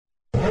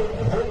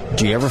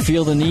Do you ever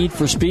feel the need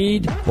for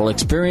speed? Well,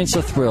 experience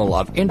the thrill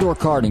of indoor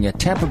karting at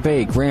Tampa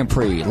Bay Grand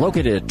Prix,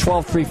 located at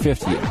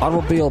 12350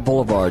 Automobile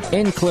Boulevard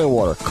in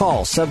Clearwater.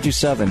 Call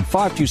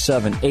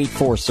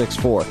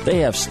 727-527-8464. They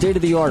have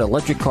state-of-the-art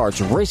electric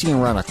karts racing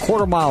around a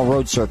quarter-mile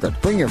road circuit.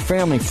 Bring your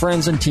family,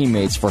 friends, and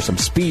teammates for some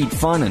speed,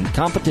 fun, and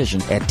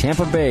competition at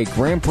Tampa Bay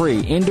Grand Prix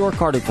Indoor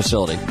Karting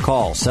Facility.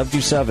 Call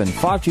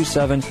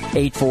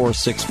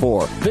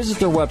 727-527-8464. Visit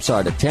their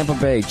website at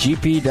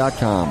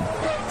tampabaygp.com.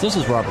 This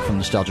is Robert from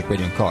Nostalgic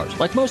Radio and Cars.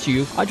 Like most of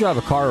you, I drive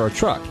a car or a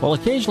truck. Well,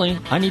 occasionally,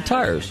 I need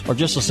tires, or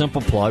just a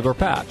simple plug or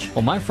patch.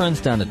 Well, my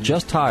friends down at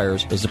Just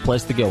Tires is the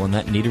place to go when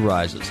that need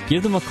arises.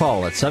 Give them a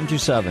call at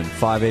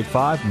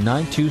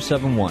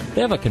 727-585-9271. They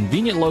have a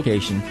convenient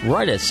location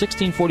right at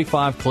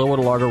 1645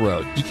 Clearwater Largo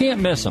Road. You can't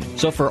miss them.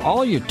 So for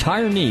all your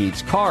tire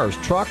needs, cars,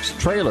 trucks,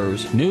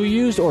 trailers, new,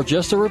 used, or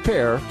just a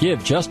repair,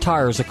 give Just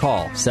Tires a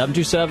call.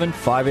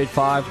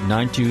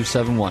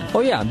 727-585-9271. Oh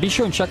yeah, and be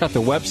sure and check out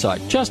their website,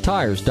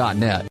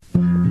 justtires.net.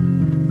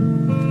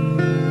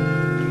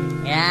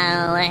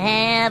 I'll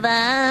have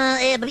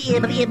a blue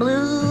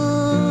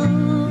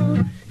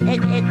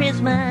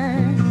Christmas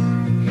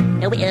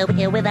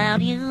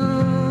without you.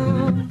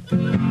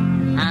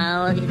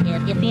 I'll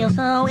feel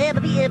so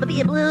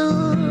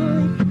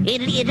blue.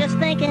 Just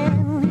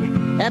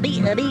thinking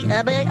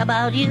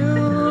about you.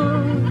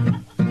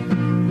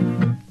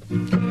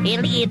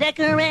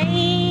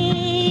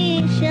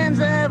 Decorations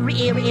of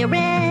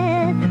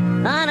red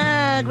on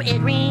a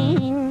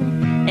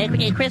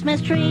green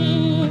Christmas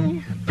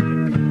tree.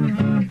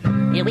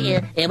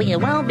 It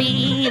won't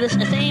be the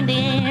same,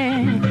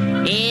 dear,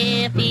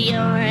 if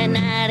you're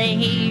not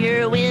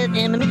here with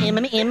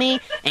me.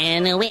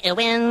 And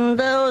when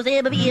those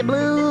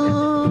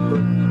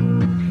blue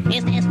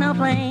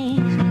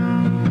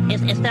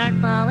snowflakes start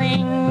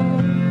falling,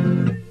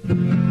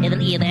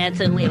 that's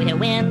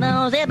when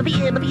those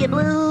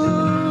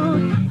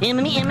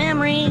blue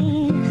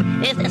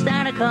memories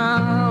start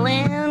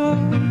calling.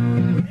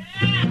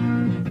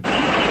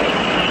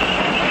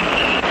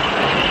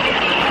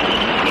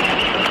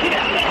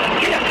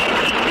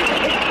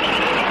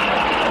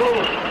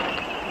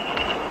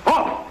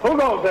 Who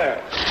goes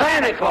there?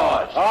 Santa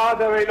Claus. Oh,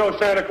 there ain't no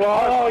Santa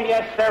Claus. Oh,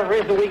 yes, there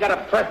is, and we got a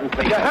present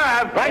for you. You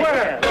have? Right Where?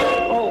 there.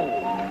 Oh.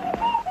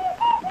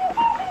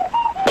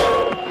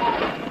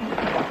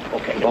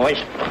 Okay, boys.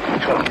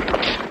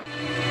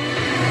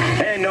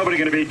 Ain't nobody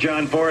going to beat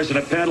John Forrest in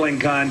a peddling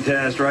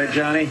contest, right,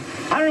 Johnny?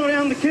 I don't know,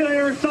 I'm the kid I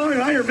ever saw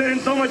him. I never been in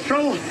so much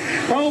trouble.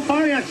 Oh,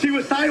 finally, she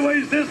was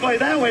sideways this way,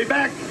 that way,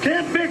 back.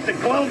 Can't fix it.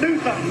 Well, do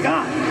something.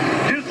 God.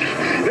 Just,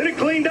 then it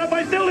cleaned up.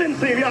 I still didn't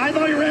see him. I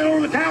thought he ran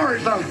over the tower or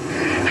something.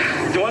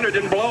 No wonder it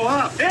didn't blow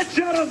up. It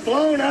should have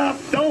blown up.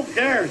 Don't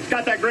care. It's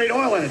got that great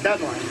oil in it,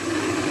 that's why.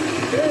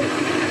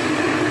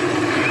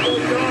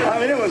 I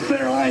mean, it was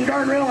center line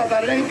guardrail. I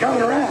thought it ain't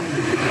coming around.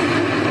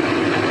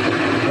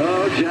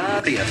 Oh,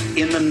 John.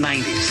 In the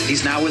 90s.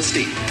 He's now with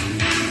Steve.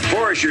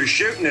 Forrest, you're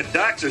shooting at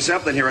ducks or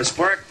something here. A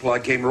spark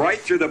plug came right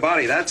through the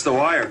body. That's the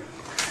wire.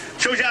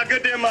 Shows you how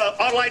good them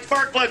Autolite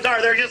spark plugs are.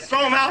 They're just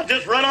throw them out,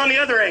 just run on the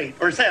other 8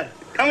 or 7.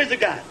 Come as a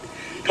guy.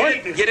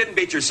 You didn't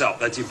beat yourself.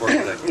 That's the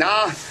important thing.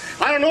 Nah,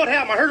 I don't know what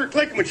happened. I heard her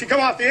clicking when she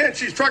come off the end.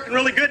 She's trucking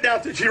really good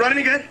down there. She run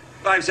any good?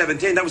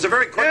 517. That was a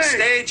very quick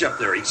stage up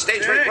there. He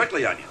staged very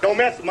quickly on you. Don't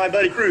mess with my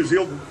buddy Cruz.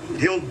 He'll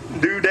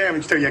do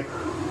damage to you.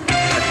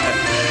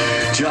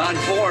 John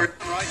Ford.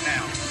 Right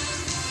now.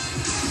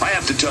 I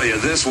have to tell you,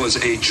 this was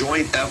a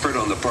joint effort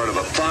on the part of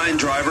a fine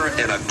driver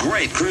and a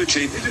great crew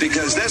chief,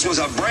 because this was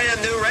a brand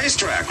new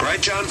racetrack,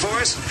 right, John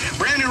Forrest?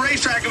 Brand new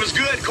racetrack. It was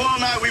good. Coyle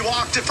and I, we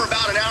walked it for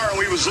about an hour, and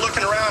we was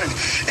looking around.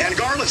 And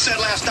Garland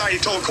said last night, he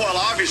told Coyle,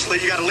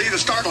 obviously, you got to leave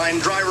the start line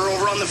and drive her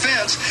over on the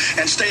fence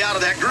and stay out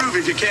of that groove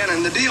if you can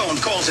in the deal.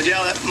 And Coyle said, yeah,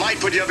 that might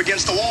put you up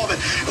against the wall,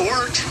 but it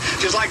worked.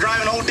 Just like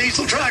driving an old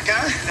diesel truck,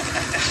 huh?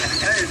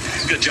 Hey,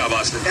 good job,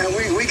 Austin. And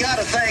we got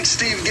to thank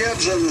Steve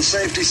Gibbs and the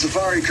Safety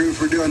Safari crew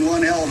for doing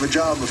one hell of a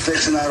job of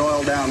fixing that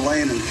oil down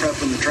lane and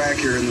prepping the track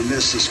here in the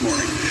mist this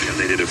morning. Yeah,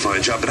 they did a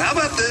fine job. But how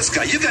about this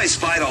guy? You guys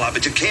fight a lot,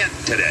 but you can't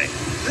today.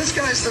 This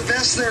guy's the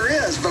best there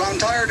is, but I'm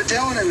tired of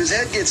telling him his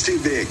head gets too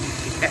big.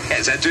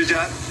 Is that true,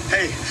 John?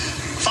 Hey,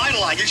 fight a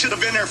lot. You should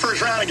have been there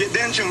first round and get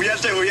Densham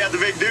yesterday when we had the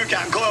big Duke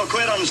out and Coyle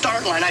quit on the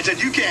start line. I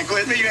said, you can't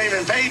quit me. You ain't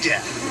even paid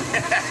yet.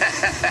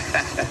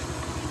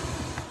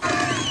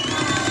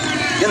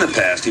 In the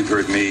past, you've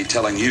heard me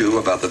telling you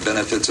about the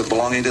benefits of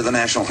belonging to the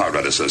National Hot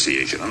Rod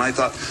Association, and I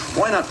thought,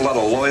 why not let a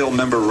loyal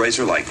member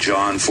racer like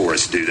John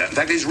Forrest do that? In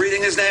fact, he's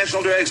reading his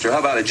National Dragster. How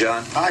about it,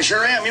 John? I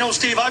sure am. You know,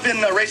 Steve, I've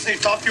been racing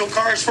these top fuel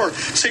cars for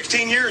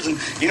 16 years, and,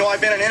 you know,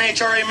 I've been an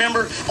NHRA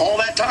member all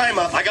that time.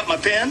 I got my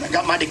pin, I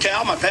got my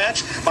decal, my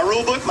patch, my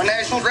rule book, my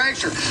National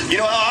Dragster. You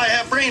know how I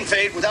have brain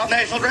fade without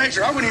National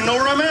Dragster. I wouldn't even know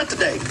where I'm at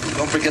today.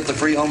 Don't forget the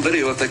free home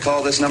video if they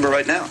call this number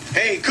right now.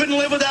 Hey, couldn't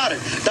live without it.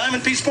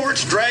 Diamond P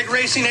Sports, Drag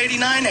Racing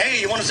 89.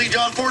 Hey, you want to see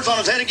John Ford's on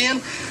his head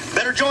again?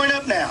 Better join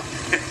up now.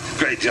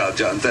 Great job,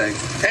 John. Thanks.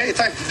 Hey,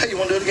 you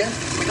want to do it again?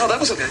 No, that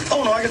was okay.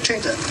 Oh, no, I gotta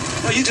change that.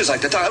 No, you just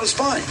like to talk. That was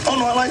fine. Oh,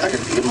 no, I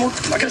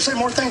gotta say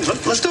more things.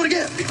 Let's do it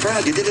again. Be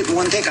proud. You did it in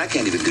one take. I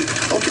can't even do it.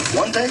 Okay,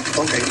 one take?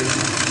 Okay.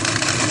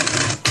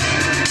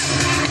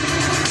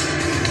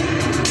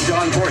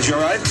 John Forrest, you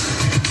all right?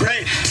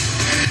 Great.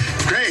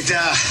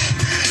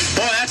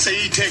 Boy, that's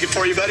a E-ticket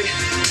for you, buddy.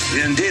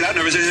 Indeed. I've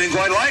never seen anything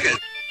quite like it.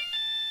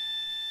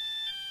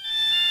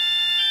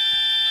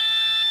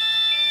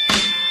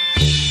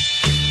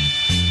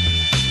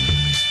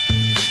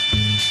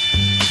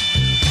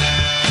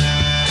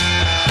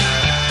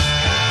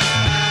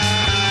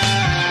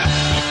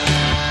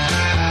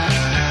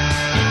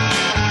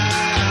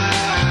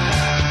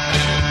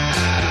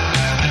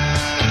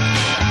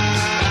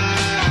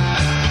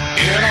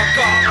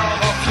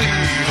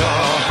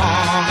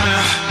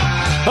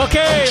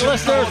 Okay,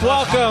 listeners,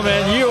 welcome,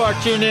 and you are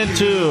tuned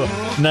into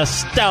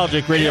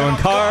Nostalgic Radio and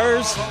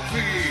Cars.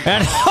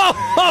 And ho,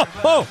 ho,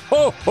 ho,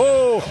 ho,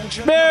 ho!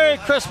 Merry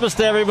Christmas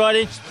to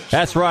everybody.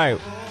 That's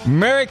right.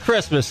 Merry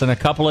Christmas in a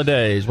couple of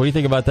days. What do you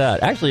think about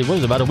that? Actually, what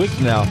is it, about a week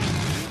from now?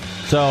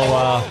 So,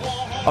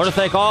 I want to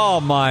thank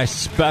all my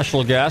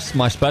special guests,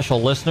 my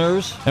special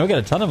listeners, and we got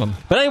a ton of them.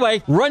 But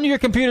anyway, run to your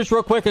computers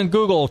real quick and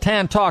Google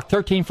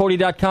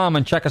tantalk1340.com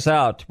and check us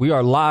out. We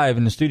are live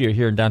in the studio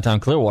here in downtown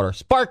Clearwater.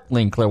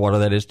 Sparkling Clearwater,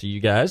 that is, to you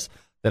guys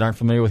that aren't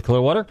familiar with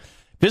Clearwater.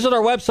 Visit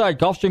our website,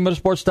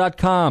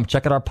 GulfstreamMotorsports.com.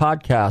 Check out our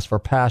podcast for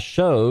past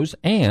shows,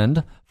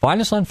 and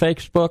find us on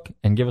Facebook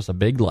and give us a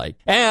big like.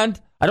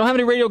 And I don't have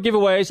any radio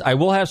giveaways. I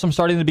will have some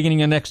starting in the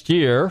beginning of next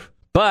year,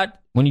 but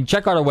when you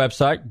check out our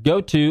website,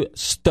 go to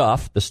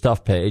Stuff, the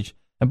Stuff page,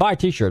 and buy a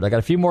T-shirt. I got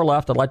a few more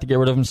left. I'd like to get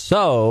rid of them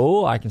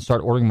so I can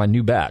start ordering my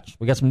new batch.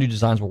 We got some new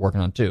designs we're working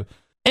on, too.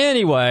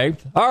 Anyway,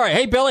 all right.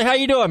 Hey, Billy, how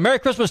you doing? Merry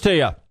Christmas to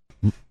you.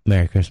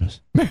 Merry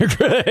Christmas.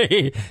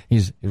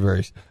 He's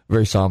very,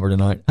 very somber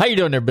tonight. How you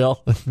doing there,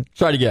 Bill?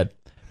 Try it again.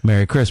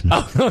 Merry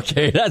Christmas. Oh,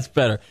 okay, that's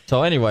better.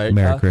 So anyway.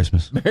 Merry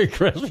Christmas. Merry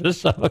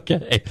Christmas.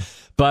 Okay.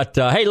 But,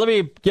 hey, let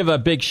me give a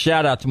big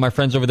shout-out to my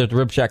friends over there at the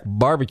Rib Shack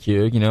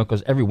Barbecue, you know,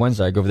 because every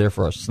Wednesday I go over there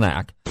for a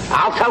snack.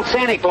 I'll tell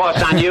Santa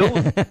Claus on you.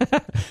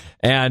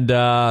 And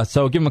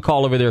so give them a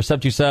call over there,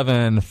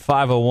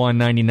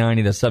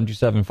 727-501-9090. That's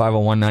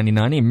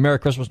 727-501-9090. Merry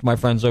Christmas to my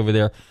friends over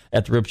there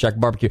at the Rib Shack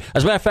Barbecue.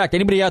 As a matter of fact,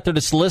 anybody out there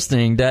that's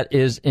listening that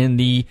is in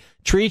the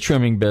tree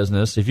trimming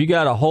business, if you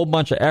got a whole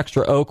bunch of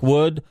extra oak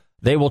wood,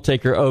 they will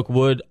take your oak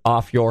wood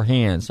off your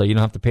hands, so you don't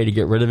have to pay to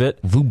get rid of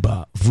it.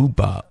 Vuba,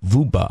 vuba,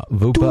 vuba,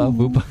 vuba,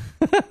 vuba.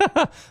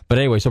 But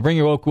anyway, so bring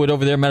your oak wood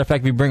over there. Matter of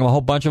fact, if you bring them a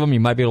whole bunch of them, you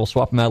might be able to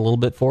swap them out a little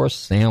bit for a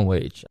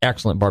sandwich.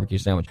 Excellent barbecue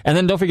sandwich. And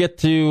then don't forget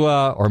to,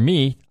 or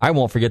me, I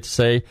won't forget to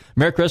say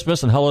Merry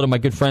Christmas and hello to my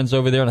good friends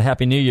over there and a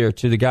Happy New Year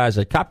to the guys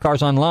at Cop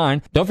Cars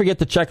Online. Don't forget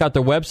to check out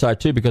their website,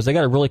 too, because they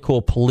got a really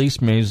cool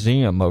police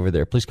museum over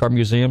there, police car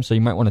museum, so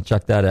you might want to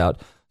check that out.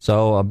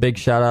 So a big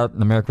shout-out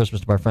and a Merry Christmas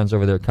to my friends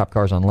over there at Cop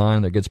Cars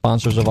Online. They're good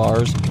sponsors of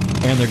ours,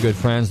 and they're good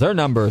friends. Their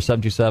number is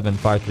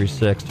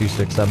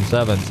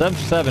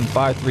 727-536-2677,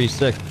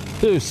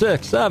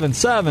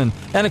 727-536-2677.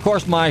 And, of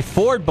course, my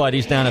Ford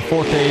buddies down at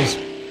Forte's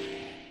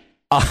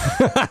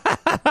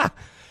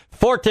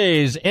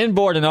Forte's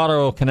Inboard and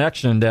Auto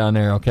Connection down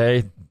there,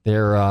 okay?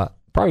 They're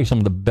probably some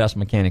of the best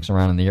mechanics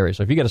around in the area.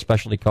 So if you got a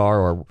specialty car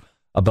or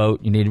a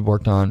boat you need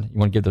worked on, you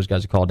want to give those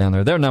guys a call down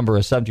there. Their number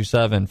is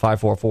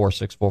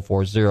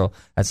 727-544-6440.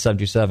 That's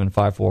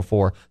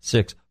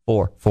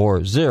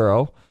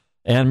 727-544-6440.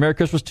 And Merry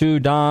Christmas to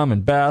Dom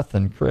and Beth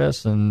and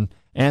Chris and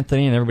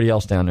Anthony and everybody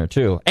else down there,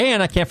 too.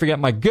 And I can't forget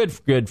my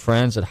good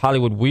friends at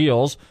Hollywood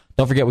Wheels.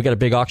 Don't forget, we got a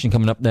big auction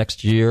coming up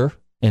next year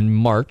in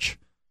March,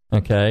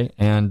 okay?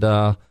 And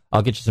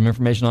I'll get you some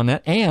information on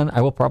that, and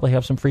I will probably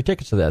have some free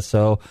tickets to that.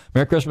 So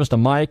Merry Christmas to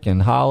Mike and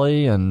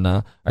Holly and,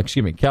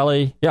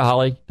 Kelly. Yeah,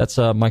 Holly. That's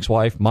Mike's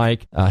wife.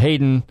 Mike,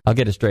 Hayden. I'll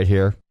get it straight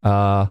here.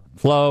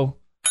 Flo.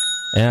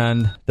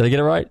 And did I get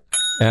it right?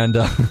 And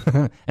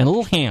and a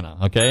little Hannah,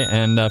 okay?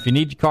 And if you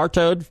need your car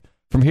towed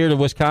from here to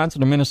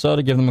Wisconsin or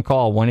Minnesota, give them a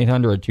call,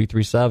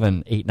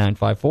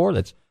 1-800-237-8954.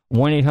 That's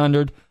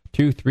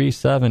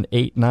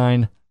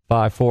 1-800-237-8954.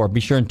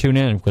 Be sure and tune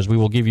in because we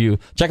will give you,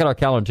 check out our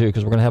calendar too,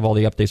 because we're going to have all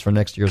the updates for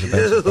next year's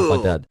events and stuff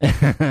like that.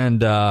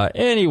 And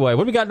anyway,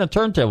 what do we got in the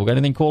turntable? Got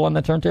anything cool on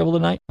that turntable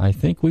tonight? I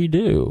think we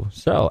do.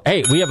 So,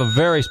 hey, we have a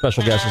very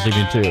special guest this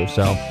evening too.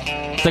 So,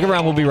 stick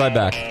around. We'll be right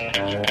back.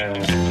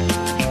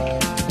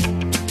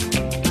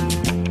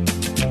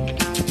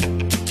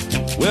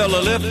 Well,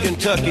 I left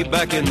Kentucky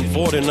back in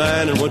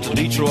 49 and went to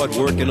Detroit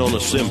working on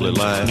assembly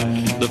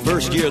line. The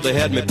first year they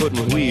had me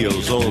putting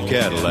wheels on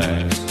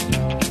Cadillacs.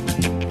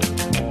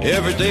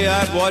 Every day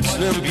I'd watch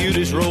them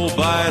beauties roll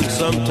by, and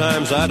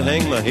sometimes I'd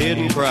hang my head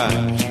and cry,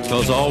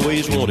 'cause I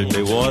always wanted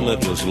me one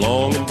that was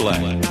long and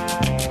black.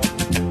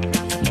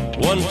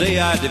 One day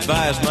I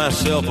devised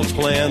myself a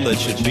plan that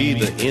should be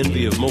the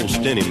envy of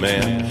most any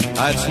man.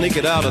 I'd sneak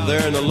it out of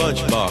there in a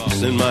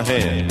lunchbox in my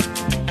hand.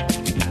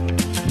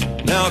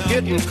 Now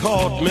getting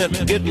caught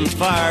meant getting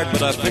fired,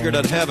 but I figured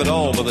I'd have it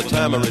all by the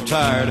time I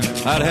retired.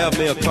 I'd have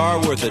me a car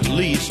worth at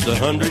least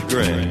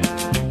 $100,000.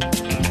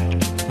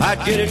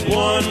 I'd get it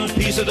one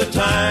piece at a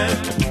time,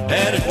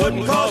 and it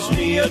wouldn't cost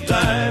me a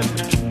dime.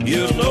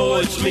 You'll know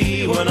it's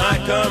me when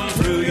I come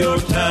through your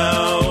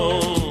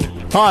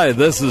town. Hi,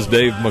 this is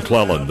Dave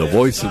McClellan, the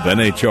voice of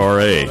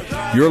NHRA.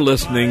 You're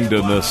listening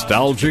to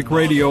Nostalgic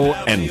Radio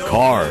and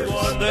Cars.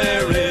 What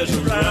there is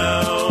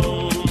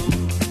around.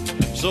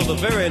 So the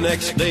very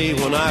next day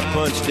when I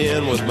punched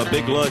in with my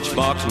big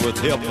lunchbox and with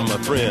help from my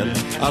friend,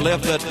 I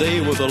left that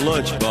day with a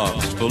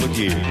lunchbox full of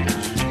gears.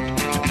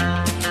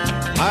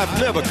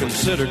 I've never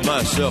considered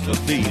myself a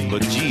thief,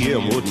 but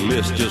GM wouldn't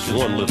miss just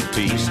one little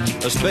piece,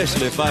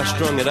 especially if I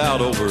strung it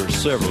out over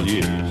several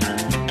years.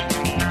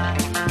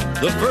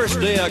 The first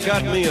day I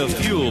got me a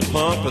fuel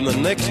pump, and the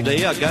next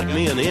day I got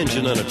me an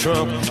engine and a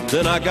trunk.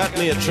 Then I got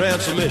me a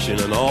transmission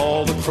and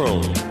all the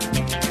chrome.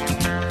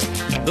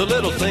 The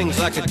little things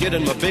I could get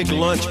in my big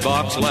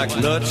lunchbox, like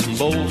nuts and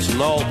bolts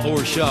and all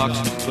four shocks,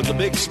 but the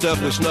big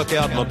stuff we snuck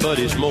out my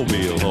buddy's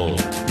mobile home.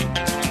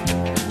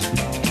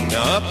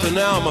 Now, up to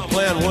now, my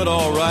plan went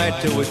all right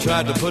till we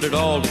tried to put it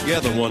all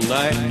together one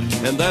night,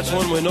 and that's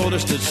when we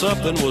noticed that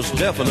something was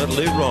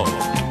definitely wrong.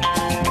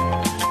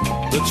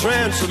 The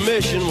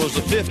transmission was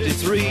a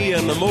 53,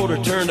 and the motor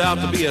turned out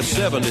to be a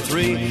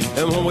 73,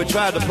 and when we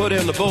tried to put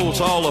in the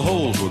bolts, all the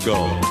holes were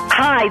gone.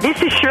 Hi,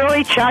 this is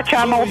Shirley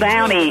Cha-Cha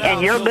Muldowney,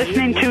 and you're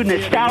listening to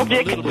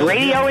Nostalgic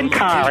Radio and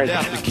Cars.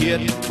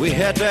 We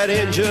had that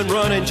engine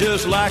running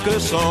just like a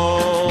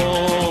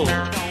song.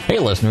 Hey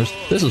listeners,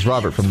 this is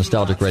Robert from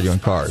Nostalgic Radio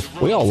and Cars.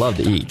 We all love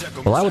to eat.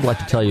 Well, I would like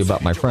to tell you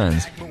about my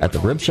friends at the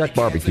Rib Shack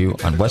Barbecue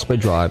on West Bay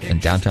Drive in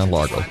downtown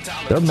Largo.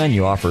 Their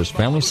menu offers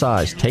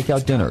family-sized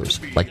takeout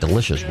dinners like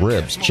delicious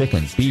ribs,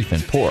 chicken, beef,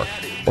 and pork,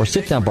 or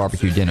sit-down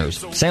barbecue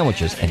dinners,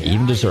 sandwiches, and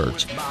even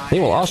desserts.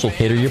 They will also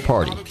cater your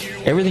party.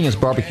 Everything is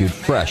barbecued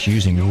fresh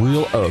using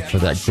real oak for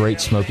that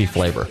great smoky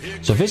flavor.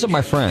 So visit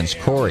my friends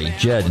Corey,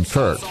 Jed, and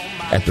Kurt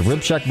at the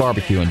Rib Shack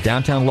Barbecue in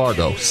downtown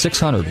Largo,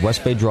 600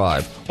 West Bay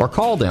Drive, or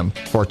call them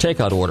for a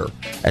takeout order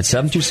at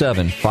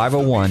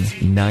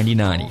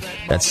 727-501-9090.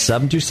 That's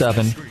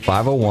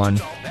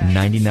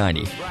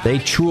 727-501-9090. They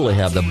truly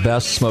have the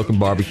best smoking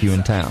barbecue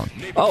in town.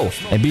 Oh,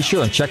 and be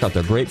sure and check out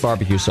their great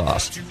barbecue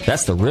sauce.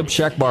 That's the Rib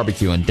Shack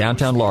Barbecue in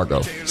downtown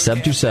Largo,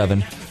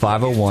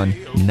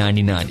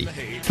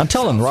 727-501-9090. I'm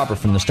telling Robert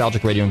from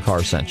Nostalgic Radio and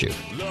Cars sent you.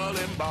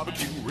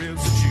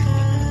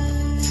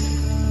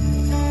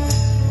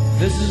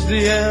 This is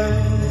the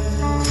end,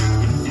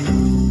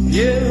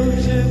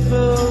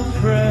 beautiful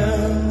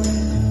friend.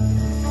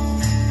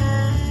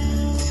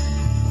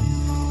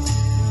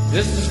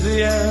 This is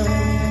the end,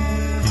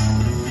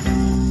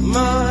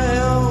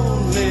 my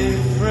only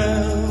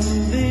friend.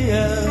 The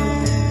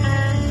end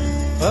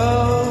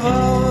of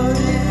our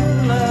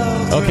dear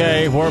love.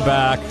 Okay, we're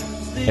back.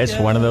 It's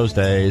one of those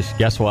days.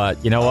 Guess what?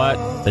 You know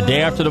what? The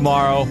day after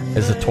tomorrow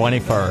is the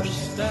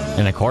 21st.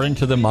 And according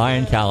to the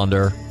Mayan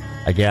calendar,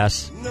 I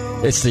guess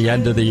it's the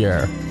end of the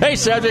year. Hey,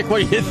 Cedric,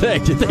 what do you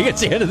think? Do you think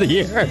it's the end of the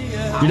year?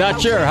 You're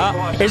not sure,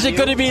 huh? Is it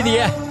going to be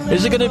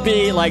Is it going to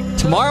be like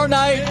tomorrow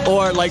night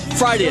or like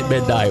Friday at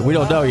midnight? We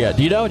don't know yet.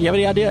 Do you know? Do you have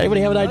any idea?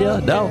 Anybody have an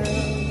idea? No.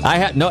 I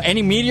have no.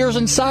 Any meteors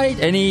in sight?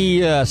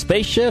 Any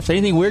spaceships?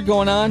 Anything weird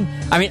going on?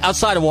 I mean,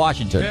 outside of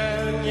Washington.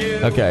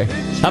 Okay.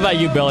 How about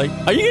you, Billy?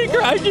 Are you going to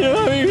cry too?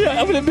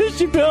 I'm going to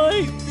miss you,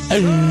 Billy.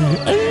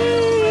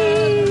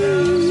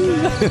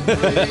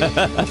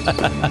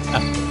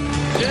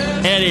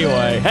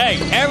 Anyway, hey,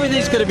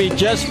 everything's going to be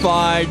just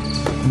fine.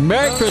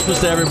 Merry Christmas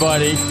to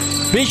everybody.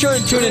 Be sure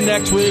to tune in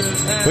next week.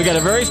 We got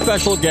a very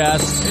special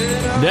guest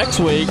next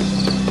week,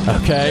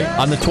 okay,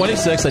 on the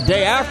 26th, a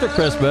day after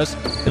Christmas.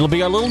 It'll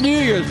be our little New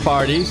Year's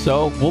party,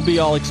 so we'll be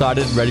all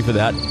excited and ready for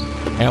that.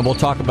 And we'll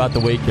talk about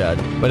the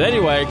weekend. But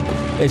anyway,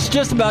 it's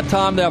just about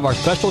time to have our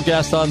special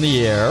guest on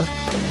the air.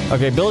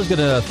 Okay, Billy's going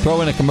to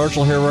throw in a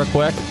commercial here real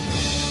quick.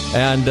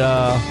 And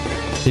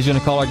he's going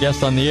to call our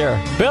guest on the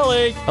air.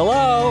 Billy,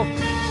 hello.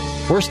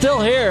 We're still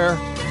here.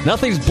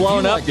 Nothing's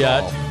blown up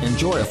yet.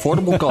 Enjoy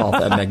affordable golf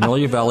at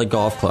Magnolia Valley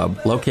Golf Club,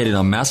 located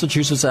on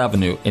Massachusetts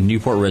Avenue in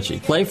Newport Richey.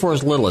 Play for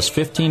as little as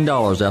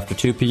 $15 after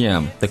 2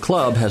 p.m. The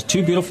club has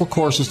 2 beautiful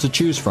courses to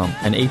choose from,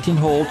 an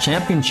 18-hole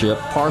championship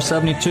par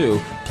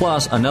 72,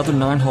 plus another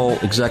 9-hole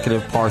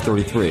executive par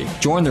 33.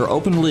 Join their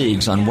open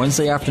leagues on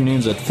Wednesday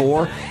afternoons at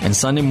 4 and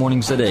Sunday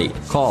mornings at 8.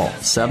 Call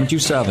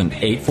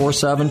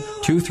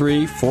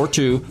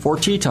 727-847-2342 for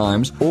tee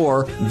times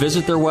or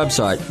visit their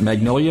website,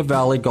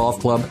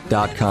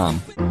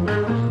 magnoliavalley.golfclub.com.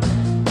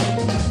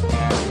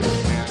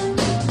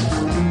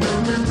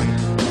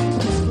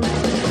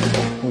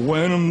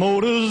 When a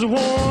motor's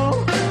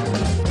warm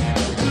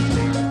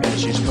and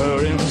she's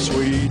purring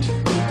sweet,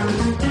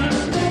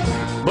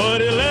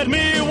 buddy, let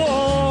me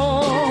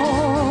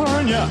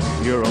warn ya,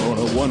 you're on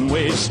a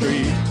one-way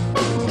street.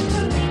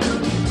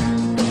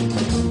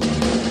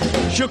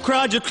 She'll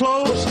crowd you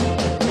close,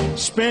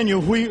 spin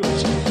your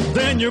wheels,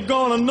 then you're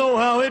gonna know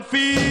how it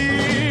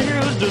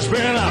feels to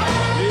spin out.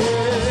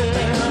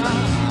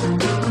 Yeah,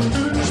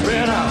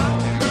 spin out.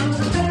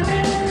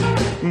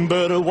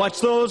 Better watch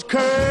those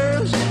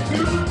curves,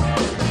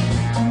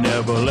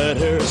 never let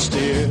her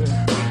steer.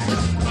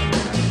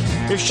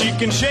 If she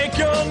can shake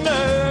your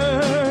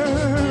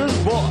nerves,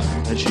 boy,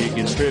 then she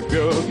can strip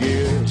your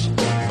gears.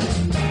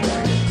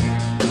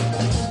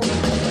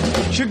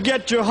 She'll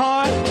get your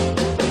heart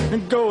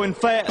going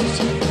fast,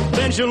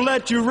 then she'll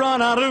let you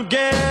run out of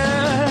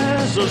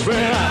gas. So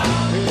spread out,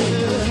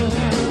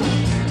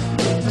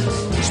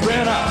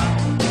 spread out.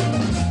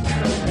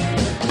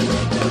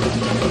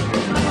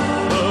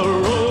 The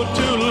road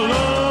to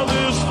love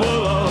is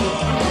full of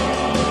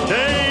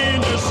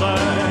danger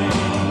signs.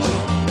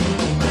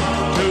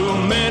 Too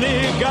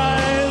many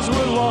guys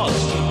were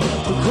lost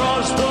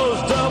across those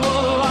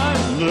double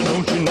lines.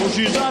 Don't you know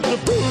she's out to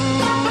prove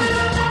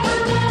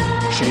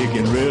she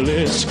can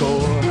really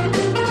score?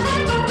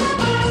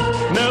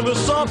 Never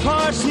saw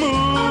parts move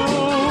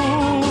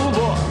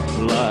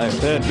like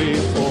that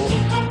before.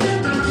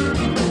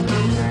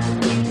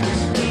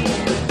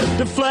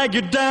 To flag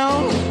you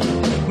down,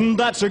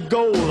 that's a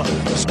goal.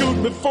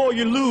 Scoot before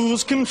you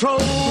lose control.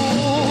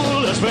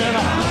 Spread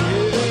out,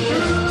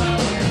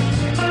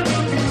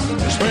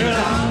 spread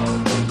out.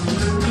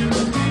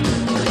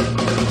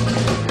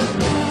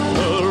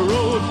 The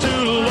road to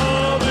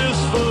love is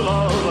full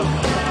of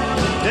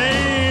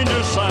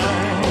danger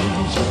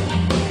signs.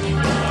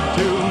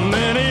 Too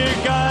many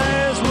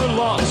guys were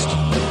lost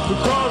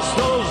across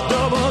those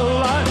double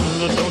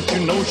lines. Don't you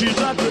know she's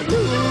at the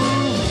groove?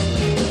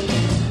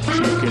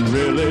 She can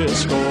really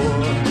score.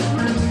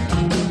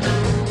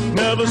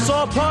 Never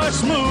saw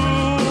parts move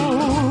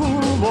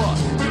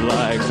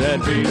like that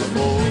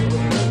before.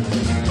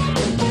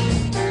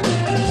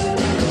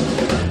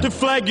 To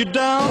flag you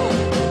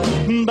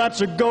down,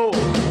 that's a goal.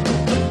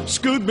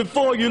 Scoot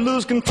before you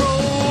lose control.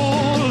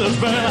 Let's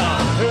spin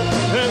out. Hey,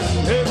 hey,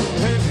 hey,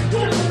 hey,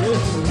 hey,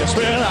 hey. Let's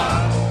spin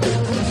out.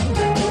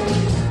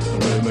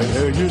 Let me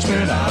hear you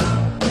spin out.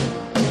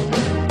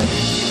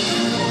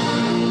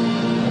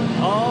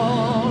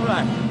 All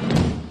right.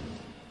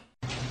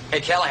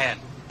 Hey, Callahan.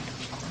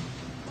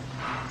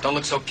 Don't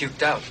look so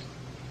puked out.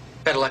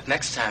 Better luck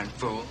next time,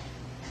 fool.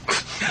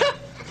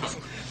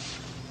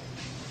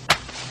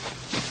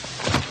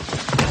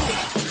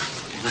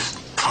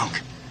 Listen,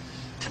 punk.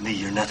 To me,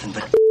 you're nothing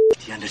but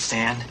do you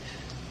understand?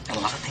 And a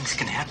lot of things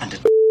can happen to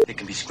It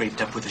can be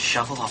scraped up with a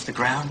shovel off the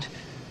ground.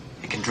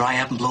 It can dry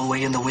up and blow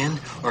away in the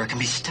wind, or it can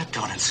be stepped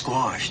on and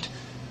squashed.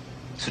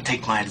 So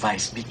take my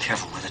advice. Be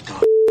careful with it,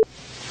 dog.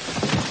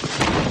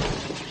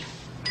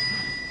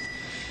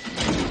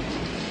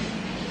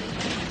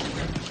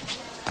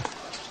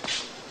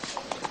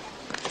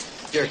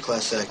 You're a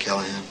class act,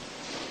 Callahan.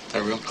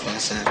 A real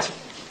class act.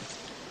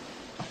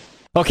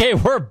 Okay,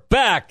 we're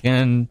back,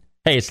 and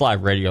hey, it's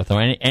live radio, so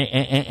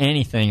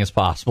anything is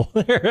possible.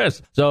 There it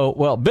is. So,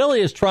 well, Billy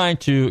is trying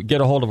to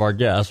get a hold of our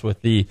guest with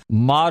the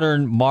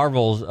modern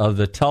marvels of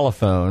the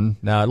telephone.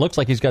 Now, it looks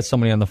like he's got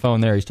somebody on the phone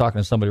there. He's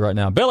talking to somebody right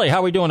now. Billy, how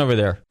are we doing over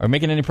there? Are we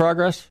making any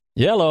progress?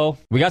 Hello.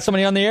 We got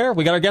somebody on the air?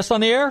 We got our guest on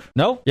the air?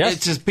 No? Yes?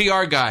 It's his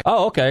PR guy.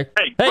 Oh, okay.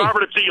 Hey,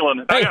 Robert, it's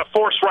Elon. I got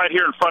Force right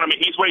here in front of me.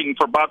 He's waiting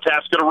for Bob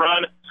Tasca to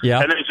run,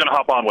 and then he's going to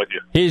hop on with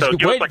you. So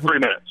give us like 3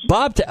 minutes.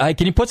 Bob,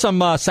 can you put some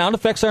sound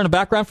effects there in the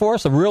background for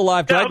us? A real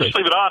live drag I'll just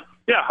leave it on.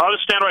 Yeah, I'll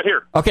just stand right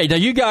here. Okay, now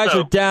you guys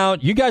are down.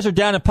 You guys are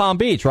down at Palm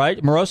Beach,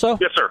 right, Moroso?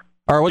 Yes, sir.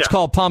 Or what's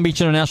called Palm Beach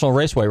International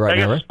Raceway right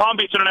now, right? It's Palm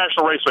Beach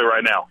International Raceway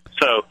right now.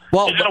 So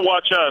he's going to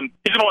watch.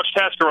 He's going to watch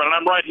Tasca run, and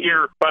I'm right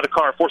here by the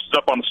car. Force is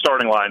up on the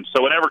starting line.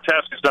 So whenever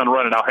Tasca's done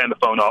running, I'll hand the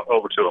phone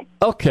over to him.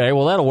 Okay,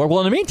 well that'll work. Well,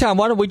 in the meantime,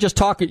 why don't we just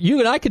talk? You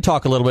and I could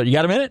talk a little bit. You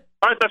got a minute?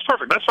 All right, that's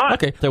perfect. That's fine.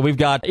 Okay, so we've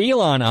got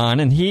Elon on,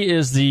 and he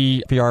is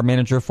the PR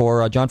manager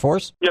for John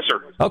Force? Yes, sir.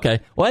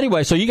 Okay. Well,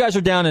 anyway, so you guys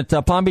are down at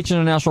Palm Beach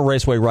International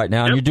Raceway right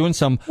now, and you're doing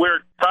some... We're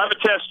private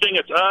testing.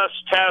 It's us,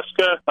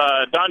 Tasca,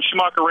 Don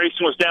Schumacher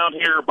Racing was down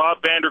here,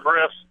 Bob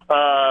Vandergriff,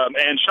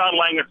 and Sean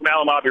Langner from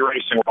Alamabi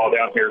Racing were all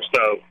down here.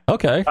 So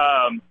okay.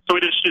 So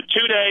we just did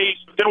 2 days.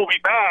 Then we'll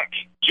be back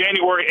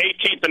January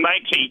 18th and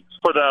 19th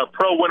for the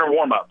pro winter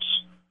warm-ups.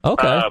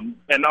 Okay.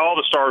 And all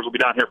the stars will be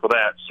down here for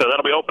that. So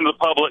that'll be open to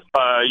the public.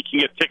 You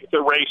can get tickets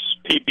at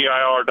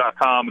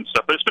racepbir.com and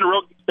stuff. But it's been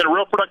a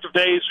real productive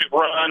days. We've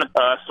run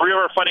 3 of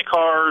our funny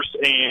cars,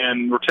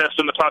 and we're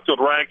testing the Top Field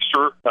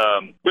Dragster.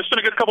 It's been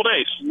a good couple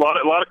days. A lot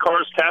of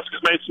cars. Tasca's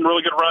made some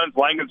really good runs.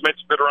 Langdon's made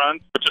some good runs.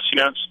 But just,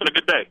 it's been a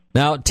good day.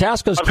 Now,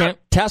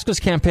 Tasca's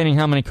campaigning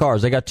how many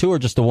cars? They got 2 or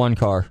just the 1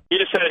 car?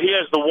 He just said he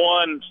has the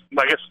one,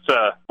 I guess it's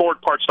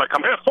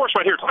FordParts.com. I got Force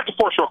right here. Talk to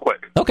Force real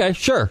quick. Okay,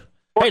 sure.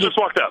 Force just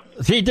walked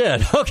up. He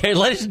did. Okay,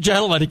 ladies and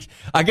gentlemen,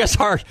 I guess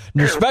our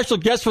special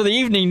guest for the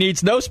evening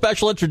needs no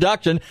special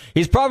introduction.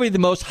 He's probably the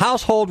most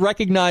household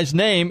recognized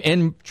name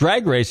in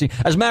drag racing.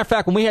 As a matter of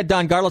fact, when we had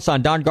Don Garlis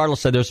on, Don Garlis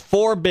said there's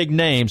 4 big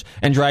names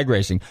in drag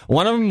racing.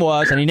 One of them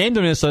was, and he named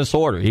them in this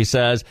order. He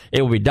says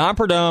it will be Don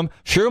Perdome,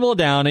 Shirley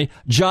Downey,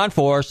 John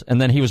Force,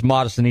 and then he was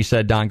modest and he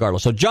said Don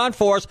Garlis. So John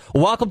Force,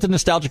 welcome to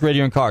Nostalgic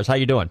Radio and Cars. How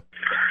you doing?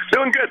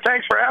 Doing good.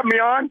 Thanks for having me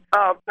on.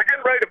 They're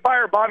getting ready to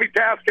fire Bobby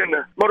Tasca and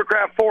the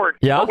Motorcraft Ford.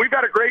 Yeah. We've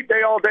had a great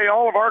day all day.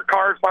 All of our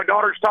cars, my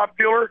daughter's top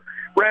fueler,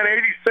 ran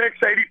 86,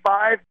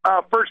 85.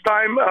 First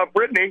time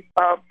Brittany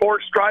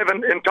Force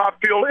driving in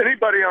top fuel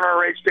anybody on our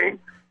race team.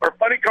 Our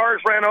funny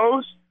cars ran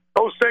O's.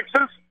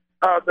 06s.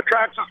 The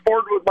Traxxas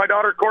Ford with my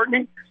daughter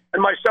Courtney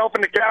and myself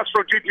in the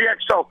Castro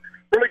GTX. So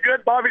really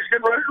good. Bobby's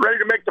getting ready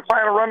to make the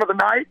final run of the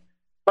night.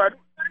 But,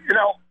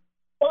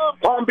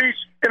 Palm Beach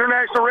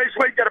International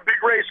Raceway got a big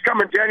race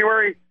coming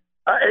January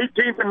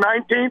 18th and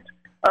 19th.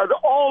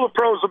 All the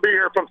pros will be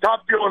here from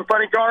Top Fuel and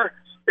Funny Car.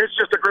 It's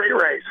just a great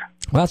race.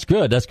 Well, that's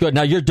good. That's good.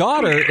 Now, your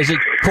daughter, is it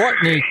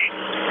Courtney?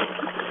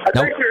 I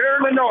think you're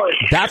hearing the noise.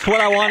 That's what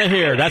I want to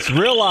hear. That's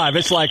real live.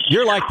 It's like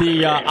you're like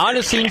the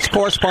on-the-scenes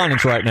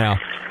correspondent right now.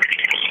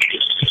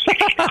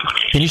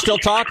 Can you still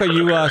talk, or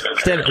you want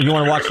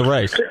to watch the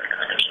race?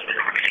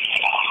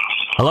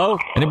 Hello?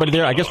 Anybody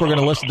there? I guess we're going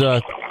to listen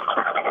to...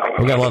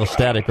 We got a lot of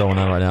static going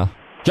on right now.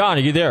 John,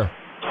 are you there?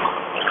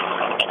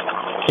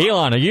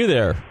 Elon, are you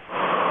there?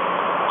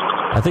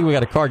 I think we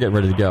got a car getting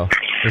ready to go.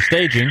 We're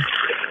staging.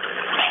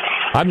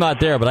 I'm not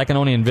there, but I can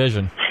only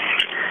envision.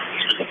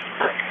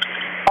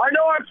 I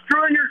know I'm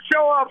screwing your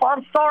show up.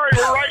 I'm sorry.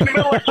 We're right in the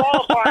middle of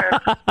qualifying.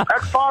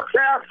 That's Bob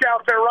Task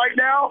out there right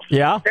now.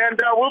 Yeah?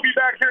 And we'll be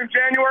back here in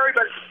January,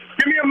 but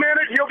give me a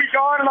minute. He'll be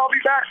gone, and I'll be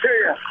back to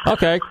you.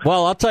 Okay.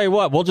 Well, I'll tell you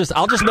what.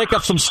 I'll just make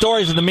up some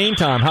stories in the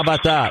meantime. How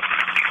about that?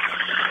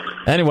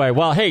 Anyway,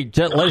 well, hey,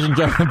 ladies and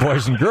gentlemen,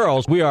 boys and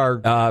girls, we've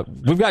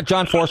got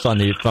John Force on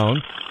the phone,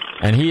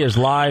 and he is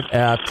live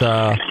at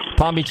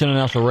Palm Beach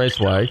International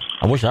Raceway.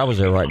 I wish I was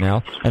there right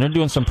now. And they're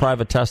doing some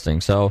private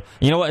testing. So,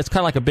 you know what? It's kind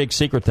of like a big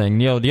secret thing.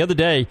 The other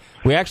day,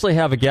 we actually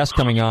have a guest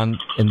coming on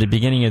in the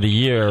beginning of the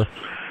year.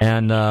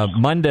 And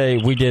Monday,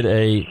 we did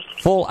a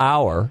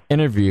full-hour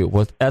interview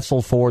with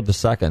Edsel Ford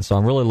II. So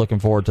I'm really looking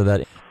forward to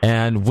that.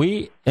 And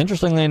we,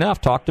 interestingly enough,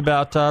 talked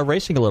about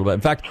racing a little bit.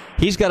 In fact,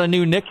 he's got a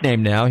new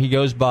nickname now. He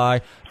goes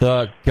by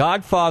the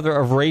Godfather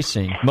of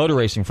Racing, motor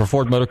racing for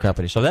Ford Motor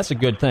Company. So that's a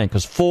good thing,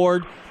 because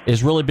Ford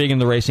is really big in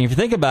the racing. If you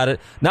think about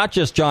it, not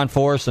just John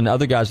Forrest and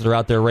other guys that are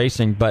out there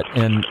racing, but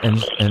in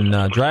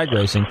drag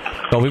racing.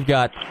 But we've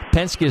got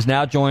Penske has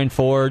now joined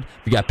Ford.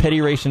 We've got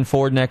Petty racing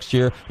Ford next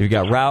year. We've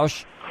got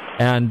Roush.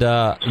 And,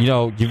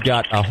 you've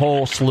got a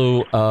whole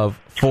slew of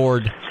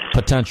Ford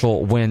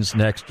potential wins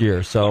next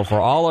year. So for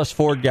all us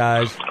Ford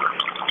guys,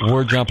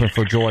 we're jumping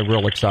for joy,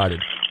 real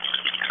excited.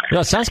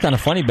 It sounds kind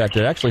of funny back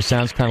there. It actually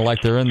sounds kind of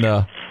like they're in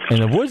the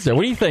woods there.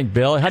 What do you think,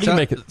 Bill? How do you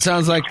make it?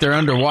 Sounds like they're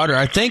underwater.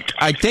 I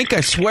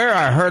swear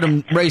I heard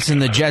them racing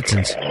the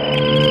Jetsons.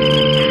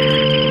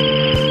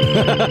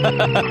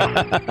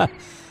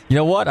 You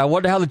know what? I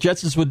wonder how the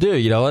Jetsons would do.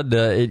 You know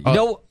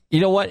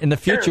what? In the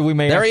future, we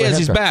may. There he is.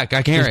 He's back.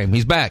 I can hear him.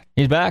 He's back.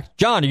 He's back.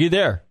 John, are you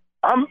there?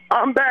 I'm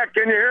back.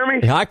 Can you hear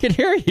me? I can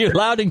hear you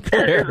loud and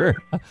clear.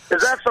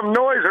 Is that some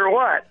noise or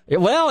what?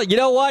 Well, you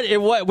know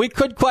what? We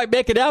couldn't quite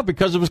make it out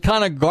because it was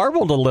kind of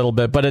garbled a little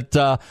bit. But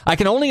I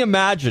can only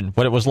imagine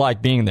what it was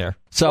like being there.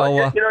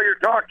 So you're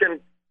talking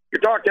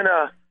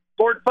a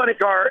Ford Funny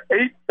Car,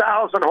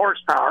 8,000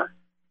 horsepower.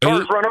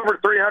 Cars run over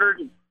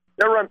 300.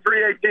 They'll run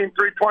 318,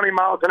 320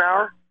 miles an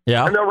hour.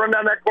 Yeah, and they'll run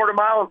down that quarter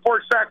mile in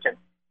 4 seconds.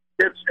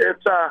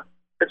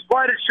 It's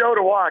quite a show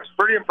to watch.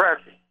 Pretty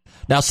impressive.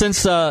 Now,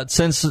 since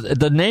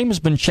the name has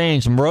been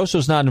changed,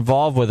 Moroso's not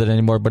involved with it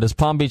anymore, but it's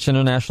Palm Beach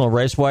International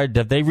Raceway.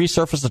 Did they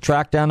resurface the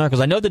track down there?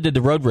 Because I know they did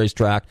the road race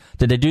track.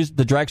 Did they do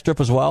the drag strip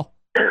as well?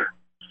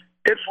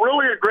 It's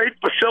really a great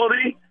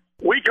facility.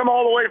 We come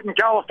all the way from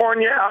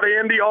California, out of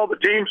Indy, all the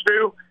teams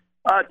do,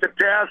 to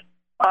test.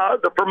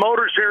 The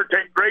promoters here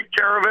take great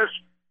care of us.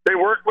 They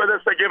work with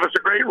us. They give us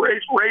a great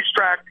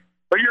racetrack.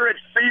 But you're at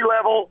sea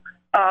level,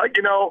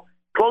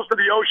 close to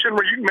the ocean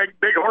where you can make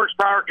big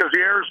horsepower because the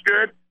air is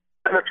good.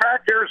 And the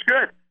track here is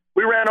good.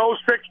 We ran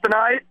 06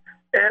 tonight,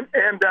 and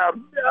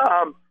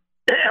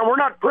we're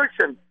not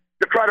pushing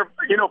to try to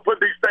put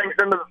these things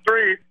into the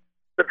threes.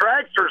 The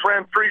dragsters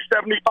ran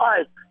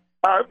 375.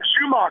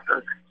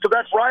 Schumacher, so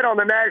that's right on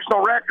the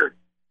national record.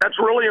 That's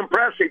really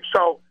impressive.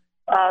 So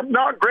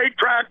not great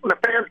track when the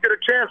fans get a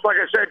chance. Like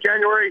I said,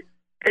 January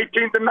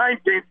 18th and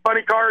 19th,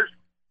 funny cars,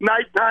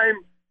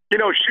 nighttime,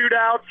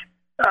 shootouts,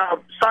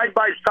 side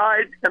by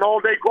side, and all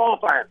day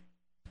qualifying.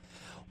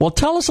 Well,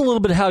 tell us a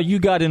little bit how you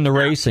got into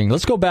racing.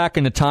 Let's go back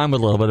into time a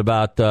little bit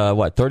about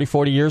 30,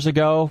 40 years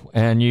ago,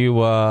 and you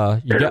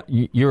were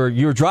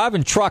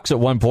driving trucks at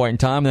one point in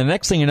time, and the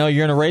next thing you know,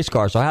 you're in a race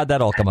car. So how'd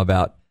that all come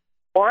about?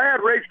 Well, I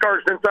had race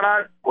cars since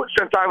I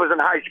was in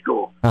high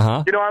school.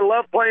 Uh-huh. I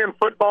love playing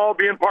football,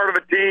 being part of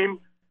a team.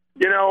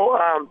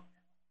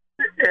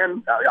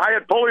 And I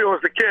had polio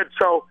as a kid,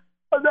 so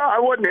I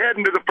wasn't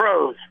heading to the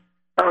pros.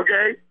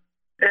 Okay,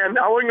 and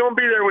I wasn't going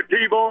to be there with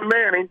Tebow and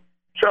Manning.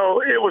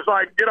 So it was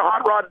like, get a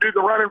hot rod to do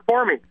the running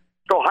for me.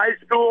 So high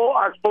school,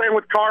 I was playing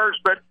with cars,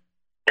 but,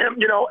 had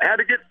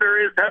to get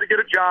serious, had to get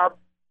a job.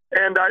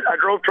 And I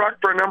drove truck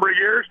for a number of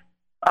years.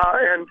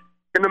 And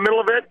in the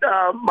middle of it,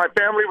 my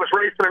family was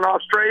racing in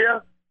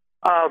Australia,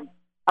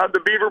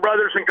 the Beaver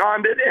Brothers and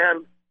Condit,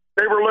 and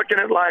they were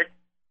looking at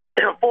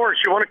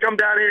Forrest, you want to come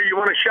down here? You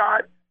want a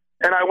shot?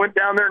 And I went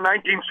down there in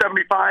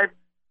 1975.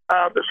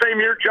 The same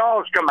year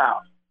Jaws come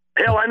out.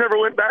 Hell, I never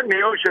went back in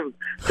the ocean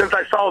since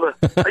I saw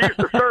I used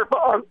to surf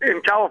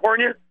in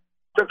California.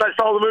 Since I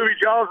saw the movie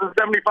Jaws in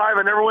 75,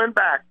 I never went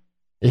back.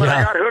 But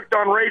I got hooked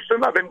on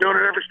racing. I've been doing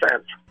it ever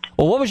since.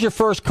 Well, what was your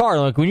first car?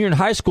 Like when you were in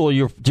high school, were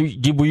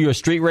you a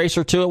street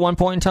racer too at one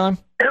point in time?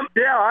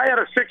 Yeah, I had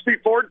a 60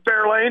 Ford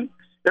Fairlane.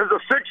 It was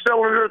a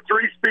 6-cylinder,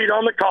 3-speed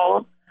on the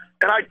column,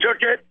 and I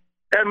took it.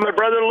 And my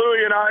brother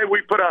Louie and I,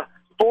 we put a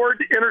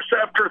Ford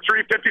Interceptor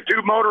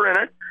 352 motor in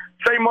it,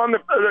 same one the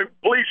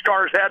police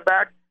cars had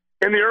back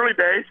in the early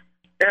days,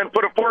 and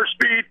put a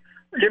 4-speed,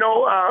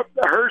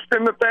 Hurst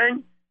in the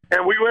thing,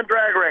 and we went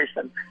drag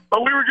racing.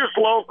 But we were just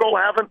local,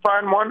 having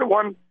fun.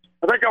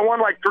 I think I won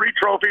like 3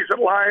 trophies at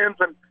Lyons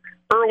and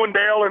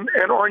Irwindale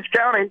and Orange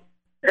County,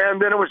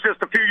 and then it was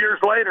just a few years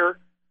later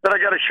that I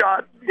got a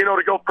shot,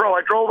 to go pro.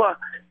 I drove a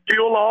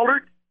fuel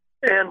altered,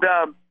 and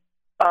that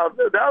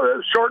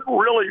was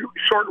really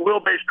short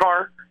wheelbase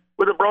car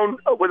with a blown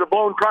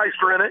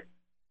Chrysler in it.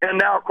 And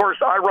now, of course,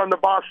 I run the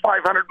Boss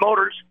 500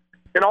 motors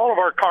in all of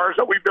our cars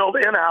that we build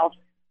in-house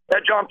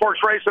at John Force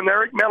Racing, the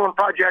Eric Mellon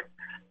project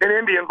in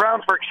Indy and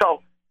Brownsburg.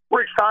 So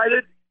we're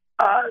excited.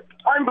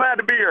 I'm glad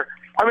to be here.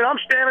 I mean, I'm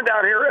standing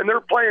down here, and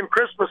they're playing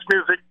Christmas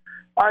music.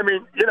 I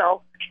mean,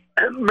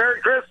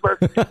 Merry Christmas.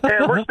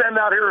 And we're standing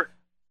out here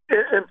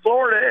in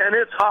Florida, and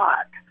it's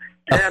hot.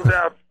 And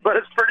but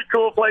it's a pretty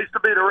cool place to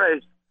be to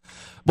race.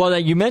 Well,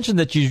 you mentioned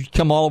that you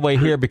come all the way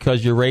here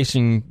because you're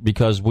racing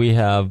because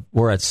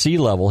we're at sea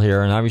level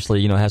here, and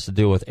obviously, it has to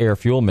do with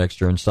air-fuel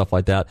mixture and stuff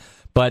like that.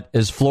 But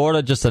is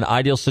Florida just an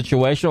ideal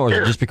situation, or is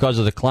it just because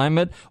of the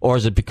climate, or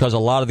is it because a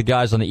lot of the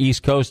guys on the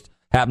East Coast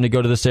happen to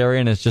go to this area,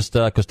 and it's just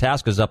because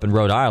Tasca's up in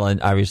Rhode Island,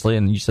 obviously,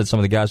 and you said some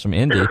of the guys from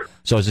Indy.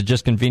 So is it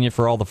just convenient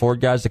for all the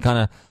Ford guys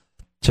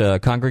to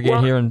congregate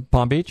here in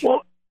Palm Beach?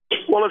 Well,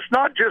 it's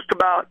not just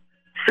about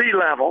sea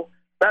level.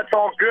 That's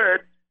all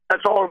good.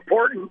 That's all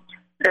important.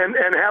 And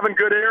having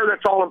good air,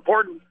 that's all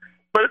important.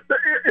 But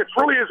it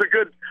really is a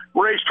good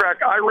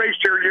racetrack. I raced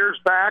here years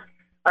back.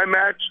 I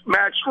matched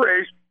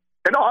raced.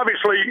 And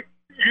obviously,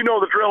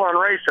 the drill on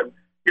racing.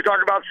 You talk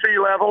about sea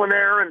level and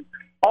air and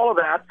all of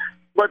that.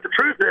 But the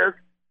truth is,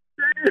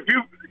 if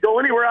you go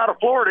anywhere out of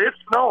Florida, it's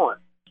snowing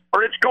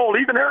or it's cold.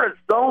 Even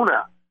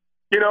Arizona,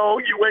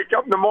 you wake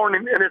up in the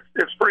morning and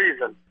it's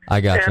freezing.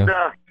 I got you. And,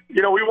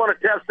 we want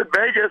to test at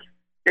Vegas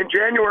in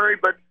January,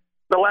 but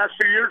the last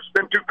few years it's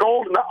been too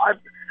cold. And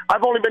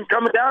I've only been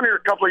coming down here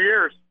a couple of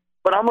years,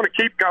 but I'm going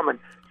to keep coming.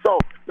 So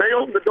they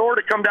opened the door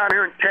to come down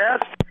here and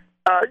test,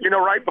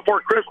 right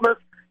before Christmas.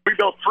 We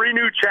built 3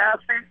 new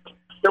chassis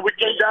that we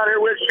came down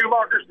here with.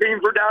 Schumacher's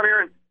teams were down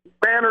here, and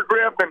Banner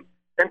Grip and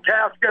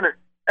Tascan.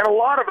 And a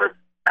lot of us,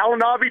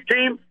 Alanavi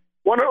teams,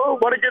 want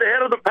to get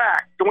ahead of the